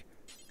 Christ's sake.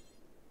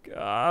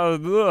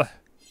 Ugh.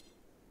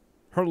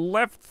 Her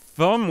left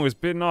thumb was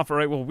bitten off.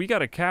 Alright, well, we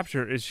gotta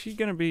capture her. Is she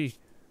gonna be...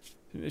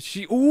 Is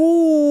she...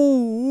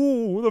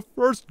 Ooh, the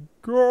first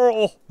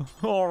girl.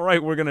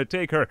 Alright, we're gonna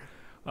take her.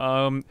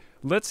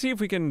 Let's see if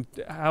we can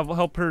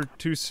help her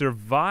to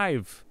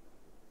survive.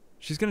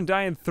 She's gonna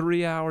die in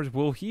 3 hours.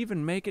 Will he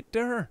even make it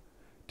to her?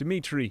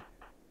 Dimitri.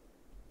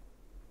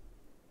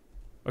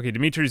 Okay,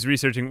 Dimitri's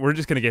researching. We're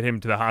just gonna get him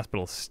to the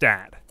hospital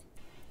stat.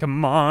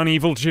 Come on,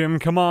 Evil Jim,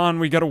 come on.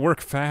 We gotta work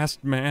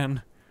fast,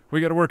 man.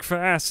 We gotta work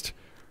fast.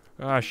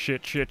 Ah,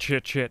 shit.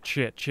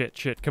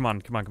 Come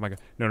on.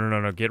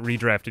 No. Get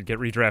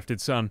redrafted,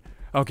 son.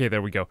 Okay,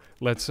 there we go.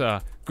 Let's,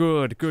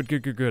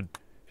 good.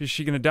 Is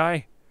she gonna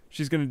die?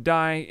 She's gonna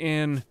die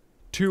in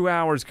 2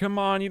 hours. Come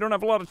on, you don't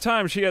have a lot of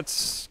time. She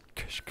got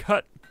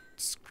cut,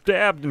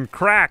 stabbed, and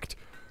cracked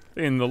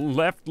in the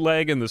left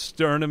leg and the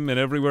sternum and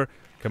everywhere.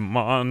 Come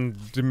on,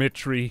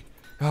 Dimitri.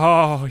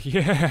 Oh,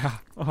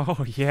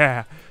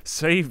 yeah.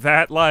 Save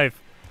that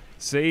life.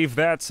 Save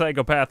that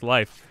psychopath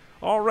life.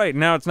 Alright,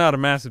 now it's not a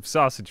massive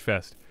sausage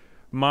fest.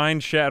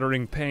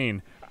 Mind-shattering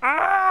pain.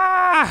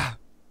 Ah!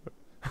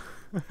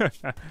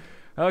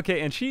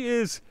 Okay, and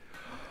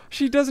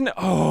she doesn't...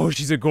 Oh,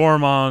 she's a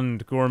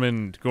gourmand.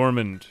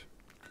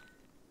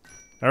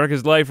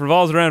 Erica's life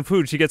revolves around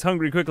food. She gets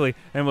hungry quickly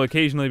and will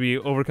occasionally be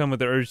overcome with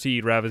the urge to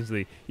eat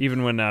ravenously,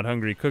 even when not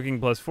hungry. Cooking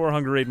plus 4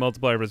 hunger rate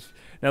multiplier plus...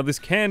 Now, this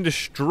can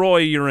destroy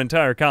your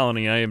entire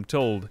colony, I am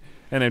told.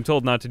 And I'm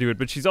told not to do it,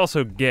 but she's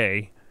also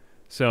gay.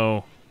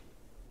 So...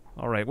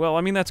 Alright, well,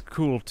 I mean, that's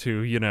cool, too,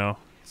 you know.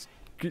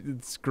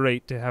 It's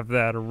great to have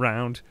that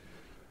around.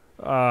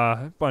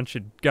 A bunch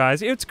of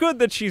guys. It's good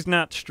that she's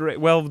not straight.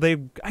 Well,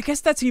 I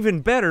guess that's even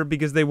better,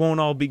 because they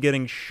won't all be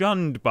getting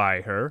shunned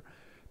by her.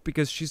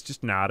 Because she's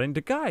just not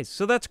into guys.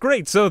 So that's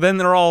great. So then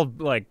they're all,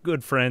 like,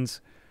 good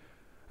friends.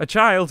 A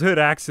childhood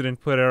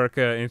accident put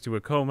Erica into a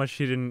coma.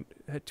 She didn't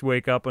have to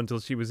wake up until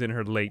she was in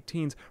her late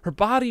teens. Her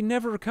body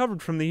never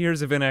recovered from the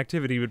years of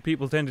inactivity, but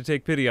people tend to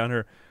take pity on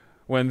her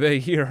when they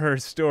hear her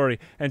story.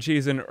 And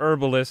she's an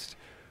herbalist.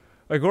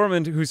 A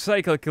gourmand who's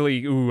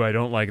psychically... Ooh, I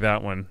don't like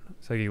that one.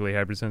 Psychically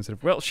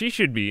hypersensitive. Well, she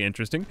should be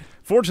interesting.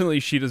 Fortunately,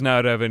 she does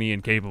not have any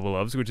incapable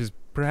loves, which is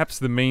perhaps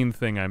the main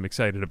thing I'm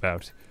excited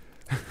about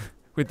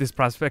with this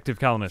prospective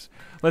colonist.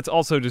 Let's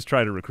also just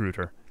try to recruit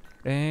her.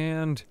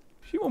 And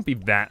she won't be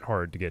that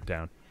hard to get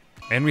down.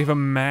 And we have a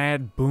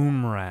mad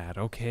boom rat,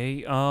 okay?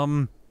 You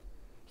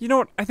know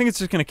what? I think it's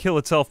just gonna kill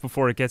itself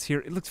before it gets here.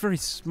 It looks very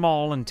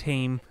small and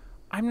tame.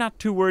 I'm not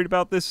too worried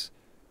about this.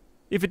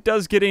 If it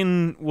does get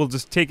in, we'll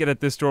just take it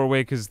at this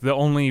doorway, because the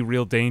only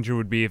real danger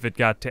would be if it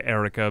got to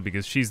Erica,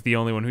 because she's the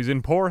only one who's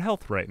in poor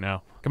health right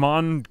now. Come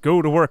on,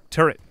 go to work,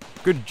 turret.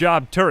 Good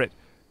job, turret.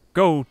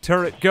 Go,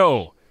 turret,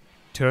 go.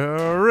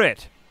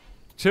 Turret.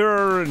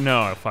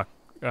 No, fuck.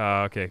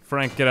 Okay,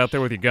 Frank, get out there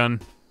with your gun.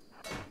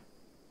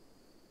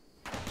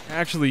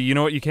 Actually, you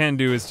know what you can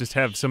do is just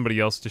have somebody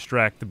else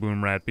distract the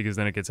boom rat, because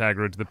then it gets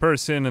aggroed to the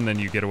person, and then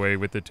you get away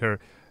with the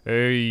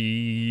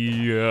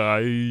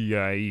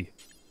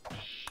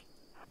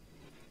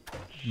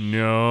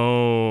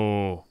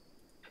No.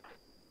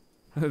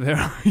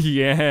 There,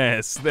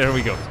 yes, there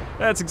we go.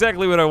 That's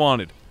exactly what I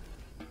wanted.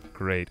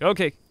 Great.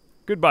 Okay,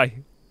 goodbye.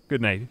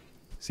 Good night.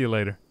 See you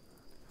later.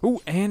 Ooh,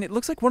 and it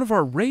looks like one of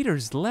our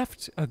raiders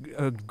left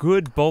a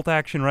good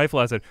bolt-action rifle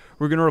asset.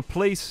 We're gonna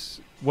replace,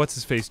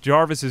 what's-his-face,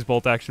 Jarvis's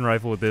bolt-action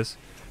rifle with this,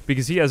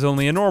 because he has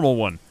only a normal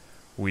one.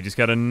 We just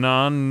got a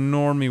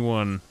non-normie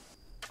one.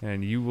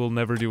 And you will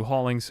never do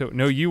hauling, so...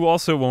 No, you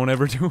also won't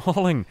ever do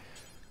hauling.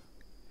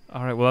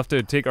 Alright, we'll have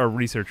to take our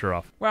researcher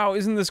off. Wow,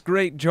 isn't this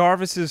great?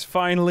 Jarvis is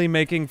finally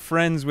making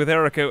friends with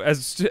Erica.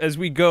 As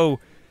we go,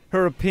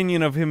 her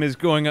opinion of him is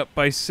going up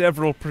by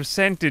several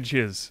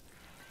percentages.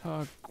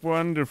 Oh,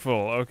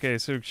 wonderful. Okay,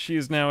 so she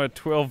is now at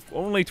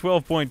only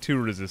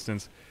 12.2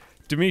 resistance.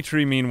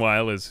 Dimitri,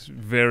 meanwhile, is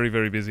very,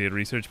 very busy at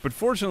research, but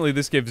fortunately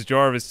this gives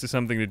Jarvis to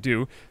something to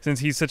do,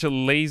 since he's such a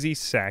lazy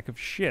sack of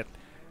shit.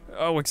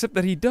 Oh, except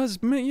that he does,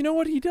 you know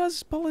what, he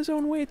does pull his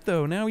own weight,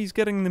 though. Now he's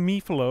getting the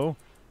meefalo.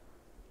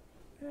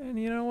 And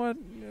you know what?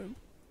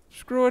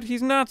 Screw it,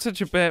 he's not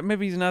such a bad...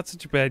 Maybe he's not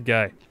such a bad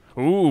guy.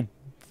 Ooh,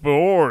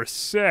 boar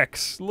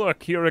sex.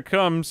 Look, here it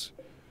comes.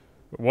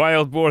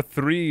 Wild Boar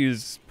 3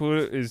 is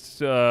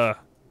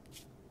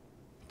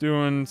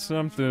doing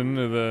something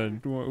to the...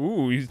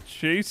 Ooh, he's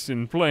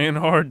chasing, playing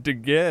hard to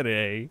get,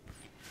 eh?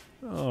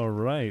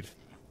 Alright.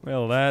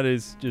 Well, that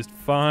is just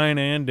fine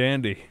and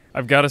dandy.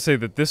 I've got to say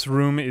that this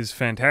room is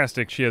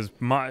fantastic. She's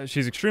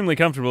extremely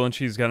comfortable, and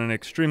she's got an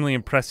extremely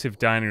impressive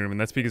dining room, and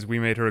that's because we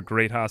made her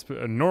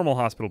a normal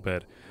hospital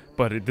bed.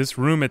 But this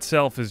room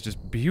itself is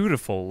just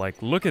beautiful.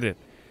 Like, look at it.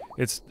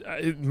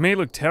 It may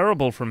look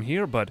terrible from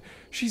here, but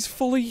she's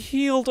fully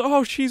healed.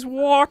 Oh, she's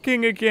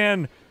walking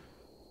again.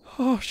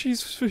 Oh,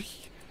 she's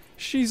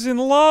in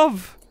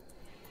love.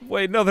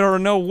 Wait, no, there are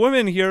no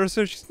women here,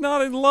 so she's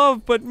not in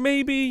love, but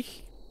maybe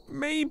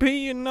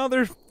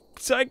another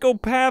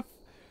psychopath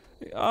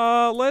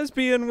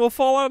lesbian will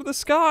fall out of the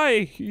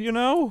sky, you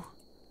know?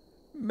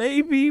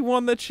 Maybe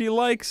one that she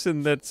likes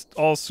and that's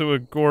also a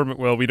gourmand.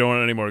 Well, we don't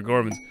want any more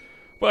gourmands.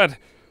 But,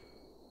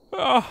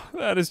 oh,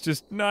 that is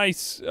just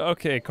nice.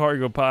 Okay,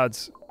 cargo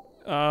pods.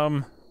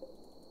 Ooh,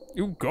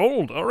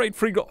 gold. Alright,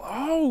 free gold.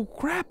 Oh,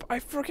 crap, I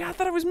forgot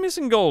that I was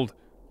missing gold.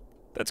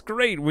 That's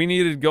great, we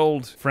needed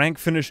gold. Frank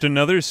finished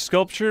another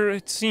sculpture.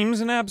 It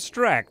seems an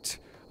abstract.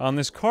 On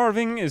this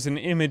carving is an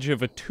image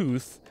of a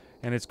tooth,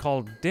 and it's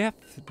called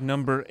Death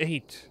Number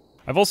 8.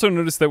 I've also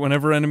noticed that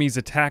whenever enemies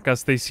attack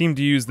us, they seem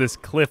to use this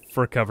cliff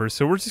for cover,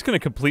 so we're just gonna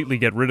completely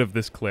get rid of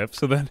this cliff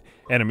so that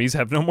enemies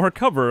have no more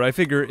cover. I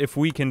figure if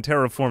we can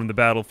terraform the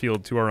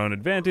battlefield to our own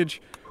advantage,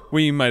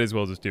 we might as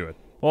well just do it.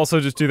 We'll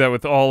also just do that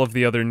with all of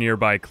the other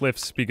nearby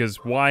cliffs,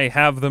 because why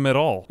have them at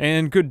all?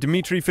 And good,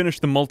 Dimitri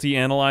finished the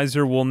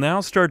multi-analyzer. We'll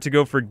now start to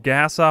go for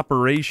gas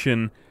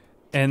operation,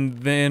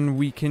 and then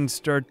we can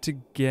start to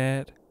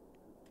get...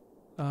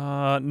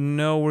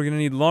 no, we're gonna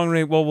need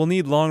long-range... Well, we'll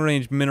need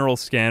long-range mineral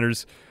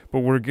scanners, but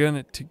we're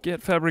gonna... To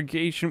get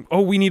fabrication... Oh,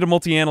 we need a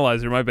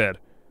multi-analyzer, my bad.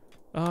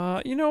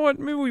 You know what?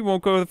 Maybe we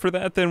won't go for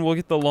that, then we'll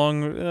get the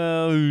long...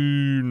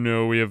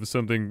 no, we have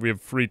something... We have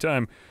free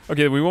time.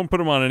 Okay, we won't put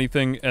them on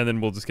anything, and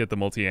then we'll just get the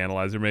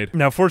multi-analyzer made.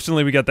 Now,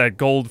 fortunately, we got that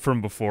gold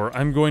from before.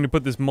 I'm going to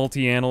put this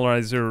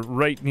multi-analyzer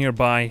right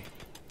nearby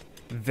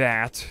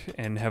that,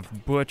 and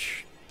have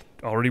Butch...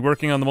 Already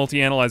working on the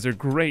multi-analyzer,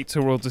 great,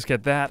 so we'll just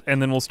get that,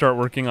 and then we'll start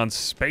working on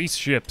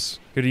spaceships.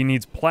 Good, he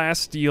needs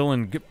plasteel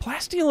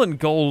and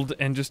gold,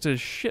 and just a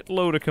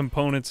shitload of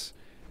components.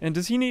 And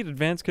does he need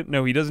advanced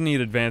no, he doesn't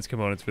need advanced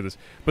components for this.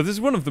 But this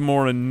is one of the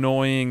more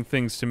annoying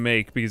things to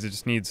make, because it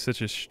just needs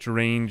such a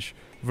strange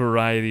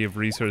variety of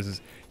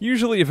resources.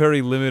 Usually a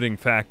very limiting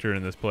factor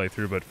in this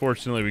playthrough, but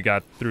fortunately we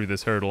got through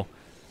this hurdle.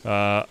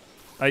 I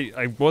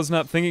was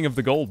not thinking of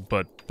the gold,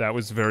 but that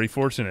was very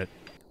fortunate.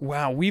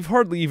 Wow, we've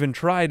hardly even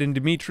tried, and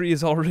Dimitri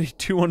is already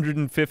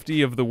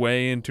 250 of the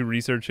way into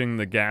researching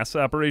the gas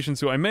operation,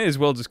 so I may as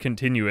well just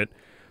continue it.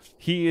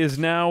 He is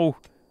now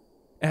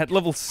at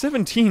level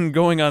 17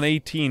 going on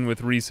 18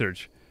 with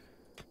research.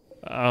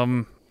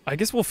 I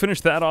guess we'll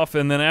finish that off,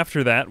 and then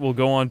after that we'll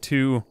go on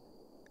to...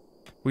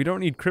 We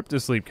don't need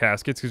cryptosleep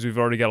caskets because we've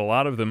already got a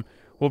lot of them.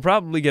 We'll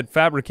probably get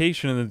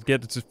fabrication and then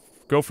get to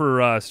go for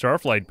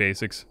Starflight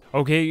basics.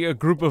 Okay, a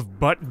group of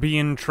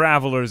butt-bean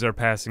travelers are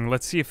passing.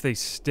 Let's see if they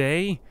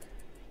stay.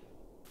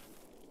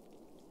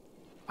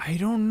 I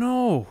don't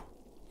know.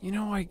 You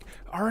know,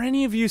 are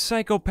any of you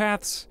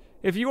psychopaths?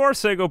 If you are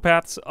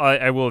psychopaths,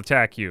 I will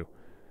attack you.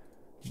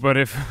 But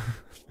if...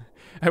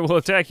 I will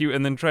attack you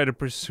and then try to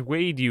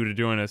persuade you to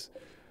join us.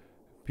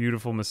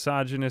 Beautiful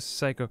misogynist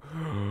psycho...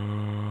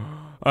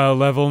 A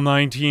level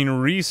 19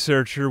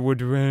 researcher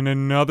would win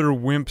another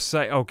wimp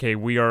site. Okay,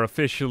 we are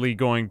officially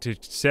going to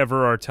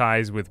sever our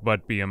ties with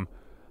Buttbeam.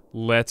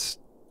 Let's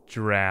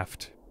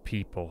draft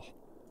people.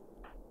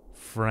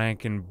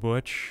 Frank and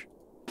Butch.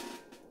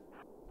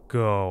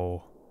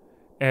 Go.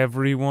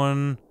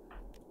 Everyone,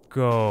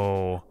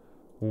 go.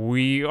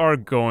 We are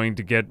going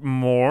to get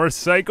more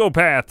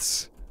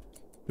psychopaths.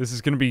 This is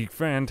going to be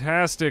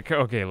fantastic.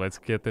 Okay, let's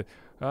get the...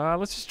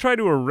 let's just try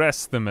to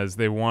arrest them as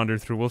they wander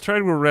through. We'll try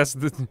to arrest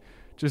the...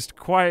 Just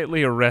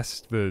quietly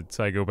arrest the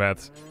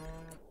psychopaths.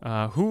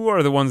 Who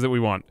are the ones that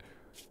we want?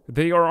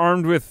 They are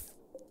armed with...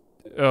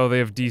 Oh, they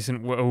have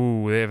decent...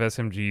 Oh, they have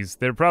SMGs.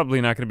 They're probably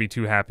not going to be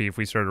too happy if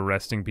we start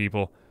arresting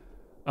people.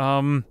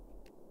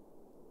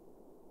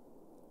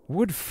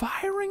 Would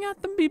firing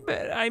at them be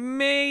better? I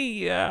may...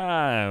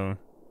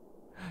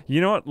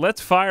 You know what?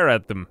 Let's fire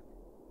at them.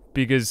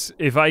 Because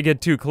if I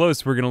get too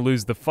close, we're going to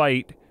lose the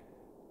fight.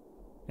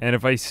 And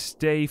if I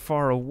stay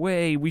far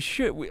away, we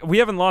should... We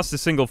haven't lost a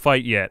single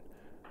fight yet.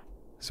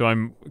 So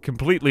I'm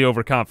completely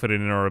overconfident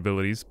in our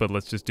abilities, but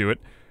let's just do it.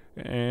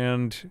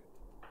 And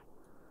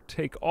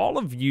take all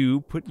of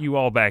you, put you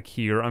all back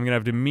here. I'm going to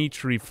have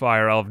Dimitri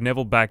fire. I'll have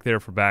Neville back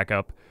there for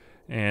backup.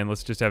 And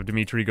let's just have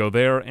Dimitri go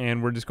there,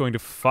 and we're just going to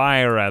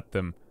fire at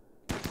them.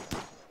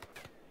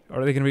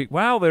 Are they going to be...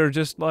 Wow, they're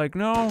just like,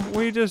 no,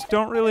 we just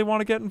don't really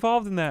want to get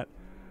involved in that.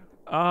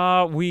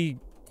 We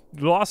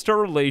lost our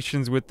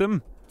relations with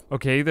them.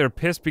 Okay, they're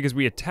pissed because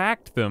we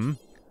attacked them.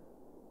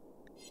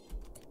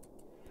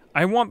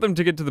 I want them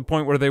to get to the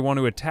point where they want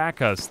to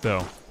attack us,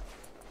 though.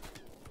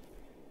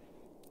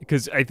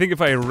 Because I think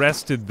if I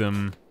arrested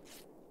them...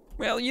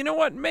 Well, you know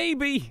what?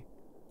 Maybe.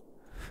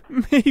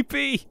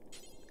 Maybe.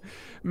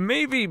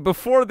 Maybe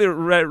before the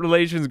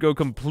relations go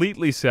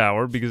completely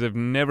sour, because I've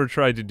never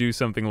tried to do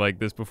something like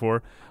this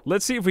before,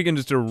 let's see if we can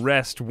just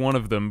arrest one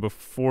of them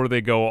before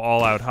they go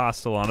all-out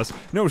hostile on us.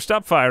 No,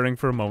 stop firing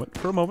for a moment.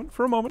 For a moment.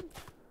 For a moment.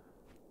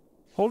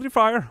 Hold your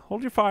fire.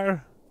 Hold your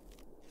fire.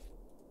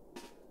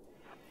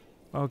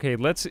 Okay,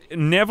 let's...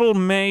 Neville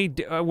may...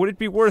 would it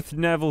be worth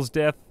Neville's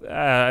death?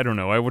 I don't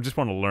know. I would just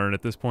want to learn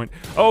at this point.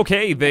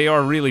 Okay, they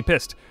are really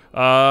pissed.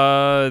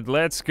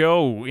 Let's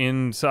go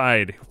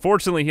inside.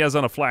 Fortunately, he has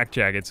on a flak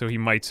jacket, so he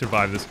might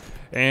survive this.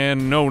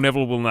 And no,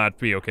 Neville will not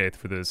be okay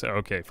for this.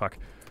 Okay, fuck.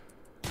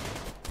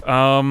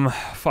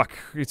 Fuck.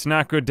 It's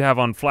not good to have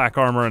on flak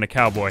armor and a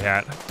cowboy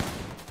hat.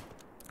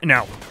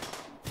 Now.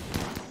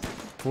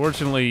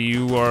 Fortunately,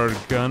 you are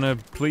gonna...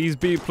 Please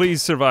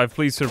survive,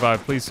 please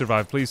survive, please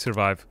survive, please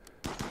survive.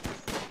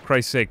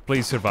 Christ's sake,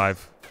 please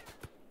survive.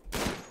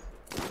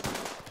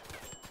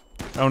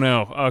 Oh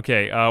no,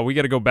 okay, we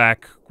gotta go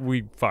back.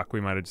 Fuck,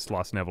 we might have just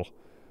lost Neville.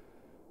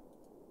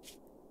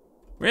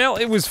 Well,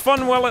 it was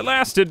fun while it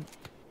lasted.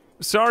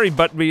 Sorry,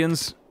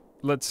 butt-beans.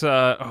 Let's,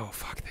 oh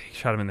fuck, they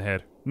shot him in the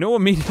head. No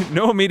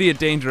immediate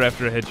danger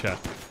after a headshot.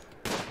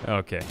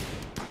 Okay.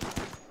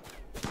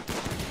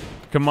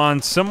 Come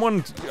on,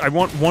 someone, I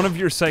want one of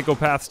your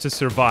psychopaths to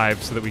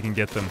survive so that we can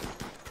get them.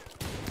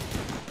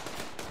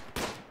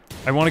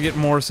 I want to get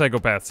more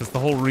psychopaths. That's the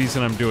whole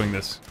reason I'm doing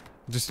this.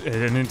 Just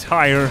an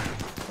entire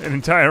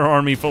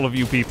army full of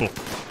you people.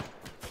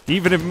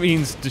 Even if it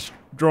means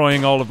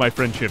destroying all of my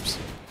friendships.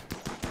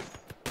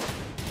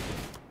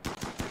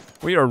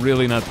 We are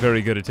really not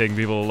very good at taking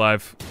people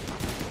alive.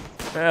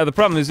 The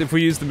problem is if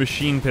we use the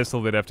machine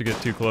pistol, they'd have to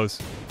get too close.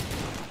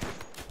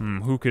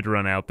 Who could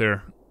run out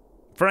there?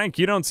 Frank,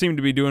 you don't seem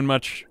to be doing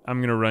much.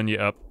 I'm gonna run you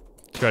up.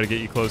 Try to get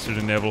you closer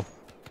to Neville.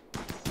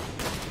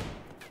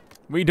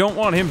 We don't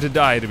want him to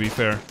die, to be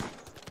fair.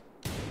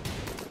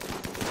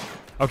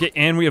 Okay,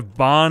 and we have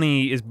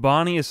Bonnie. Is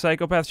Bonnie a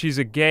psychopath? She's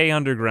a gay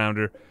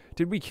undergrounder.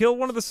 Did we kill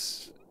one of the...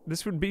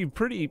 This would be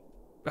pretty...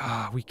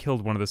 we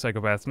killed one of the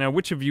psychopaths. Now,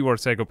 which of you are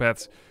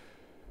psychopaths?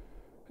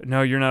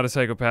 No, you're not a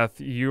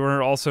psychopath.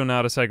 You're also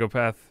not a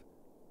psychopath.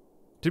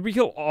 Did we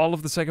kill all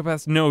of the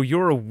psychopaths? No,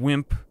 you're a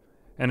wimp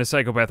and a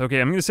psychopath. Okay,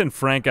 I'm gonna send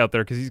Frank out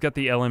there because he's got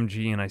the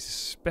LMG, and I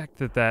suspect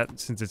that,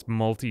 since it's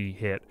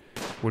multi-hit,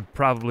 would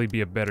probably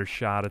be a better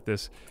shot at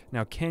this.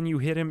 Now, can you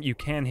hit him? You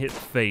can hit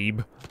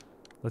Thabe.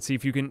 Let's see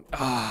if you can...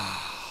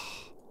 That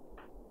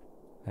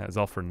was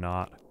all for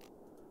naught.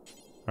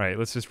 Alright,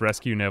 let's just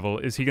rescue Neville.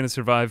 Is he gonna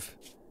survive?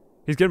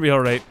 He's gonna be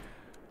alright.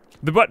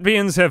 The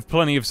Buttvians have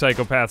plenty of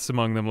psychopaths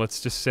among them. Let's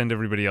just send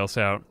everybody else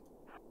out.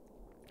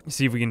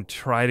 See if we can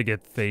try to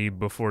get Thabe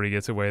before he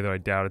gets away, though I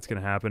doubt it's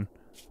gonna happen.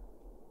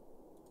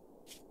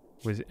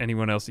 Was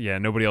anyone else? Yeah,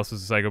 nobody else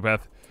was a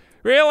psychopath.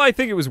 Well, I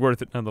think it was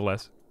worth it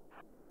nonetheless.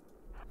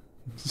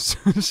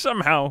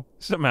 somehow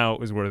it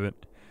was worth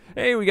it.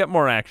 Hey, we got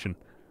more action.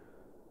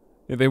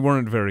 Yeah, they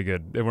weren't very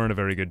good. They weren't a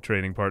very good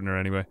trading partner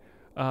anyway.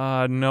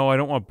 No, I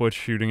don't want Butch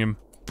shooting him.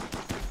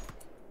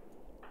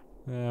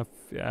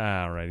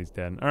 Alright, he's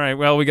dead. Alright,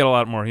 well, we got a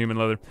lot more human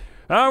leather.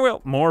 Ah,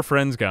 well, more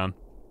friends gone.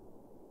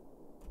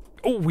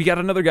 Oh, we got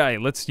another guy.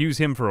 Let's use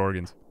him for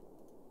organs.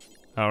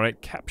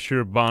 Alright,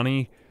 capture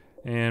Bonnie.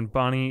 And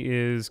Bonnie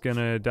is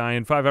gonna die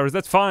in 5 hours.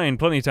 That's fine,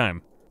 plenty of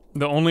time.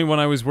 The only one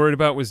I was worried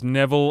about was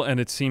Neville, and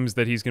it seems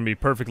that he's gonna be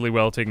perfectly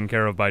well taken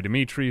care of by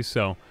Dimitri,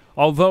 so...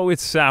 Although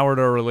it's soured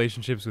our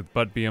relationships with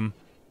Buttvium,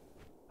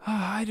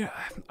 I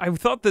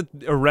thought that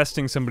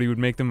arresting somebody would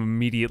make them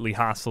immediately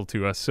hostile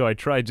to us, so I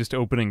tried just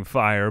opening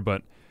fire,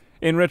 but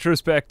in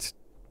retrospect,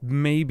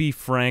 maybe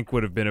Frank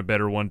would have been a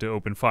better one to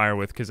open fire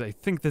with, because I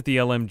think that the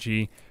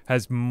LMG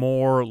has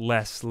more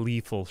less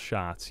lethal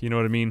shots, you know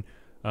what I mean?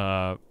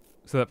 So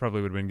that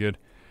probably would have been good.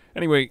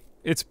 Anyway,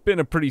 it's been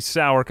a pretty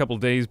sour couple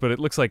days, but it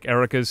looks like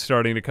Erica's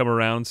starting to come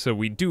around, so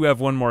we do have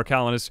one more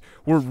colonist.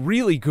 We're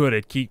really good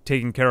at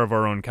taking care of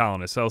our own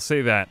colonists, I'll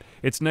say that.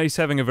 It's nice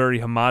having a very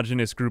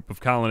homogenous group of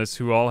colonists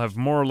who all have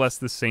more or less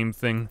the same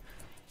thing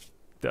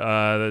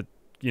that,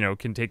 you know,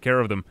 can take care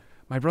of them.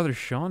 My brother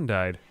Sean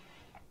died.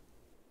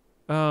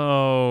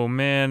 Oh,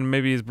 man,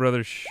 maybe his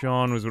brother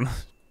Sean was one of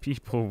the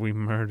people we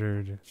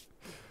murdered.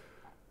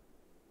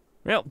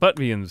 Well,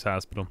 Buttvian's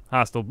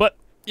hostile, but...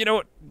 You know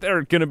what?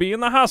 They're gonna be in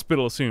the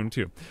hospital soon,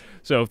 too.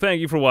 So, thank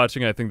you for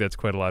watching. I think that's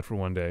quite a lot for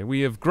one day. We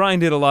have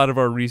grinded a lot of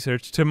our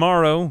research.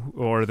 Tomorrow,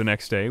 or the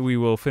next day, we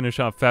will finish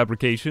off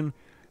fabrication.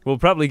 We'll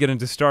probably get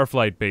into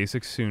Starflight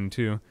basics soon,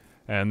 too.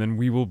 And then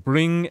we will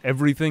bring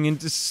everything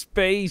into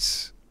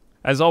space.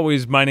 As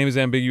always, my name is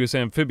Ambiguous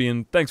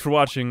Amphibian. Thanks for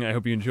watching. I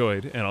hope you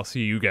enjoyed, and I'll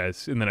see you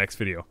guys in the next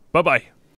video. Bye-bye.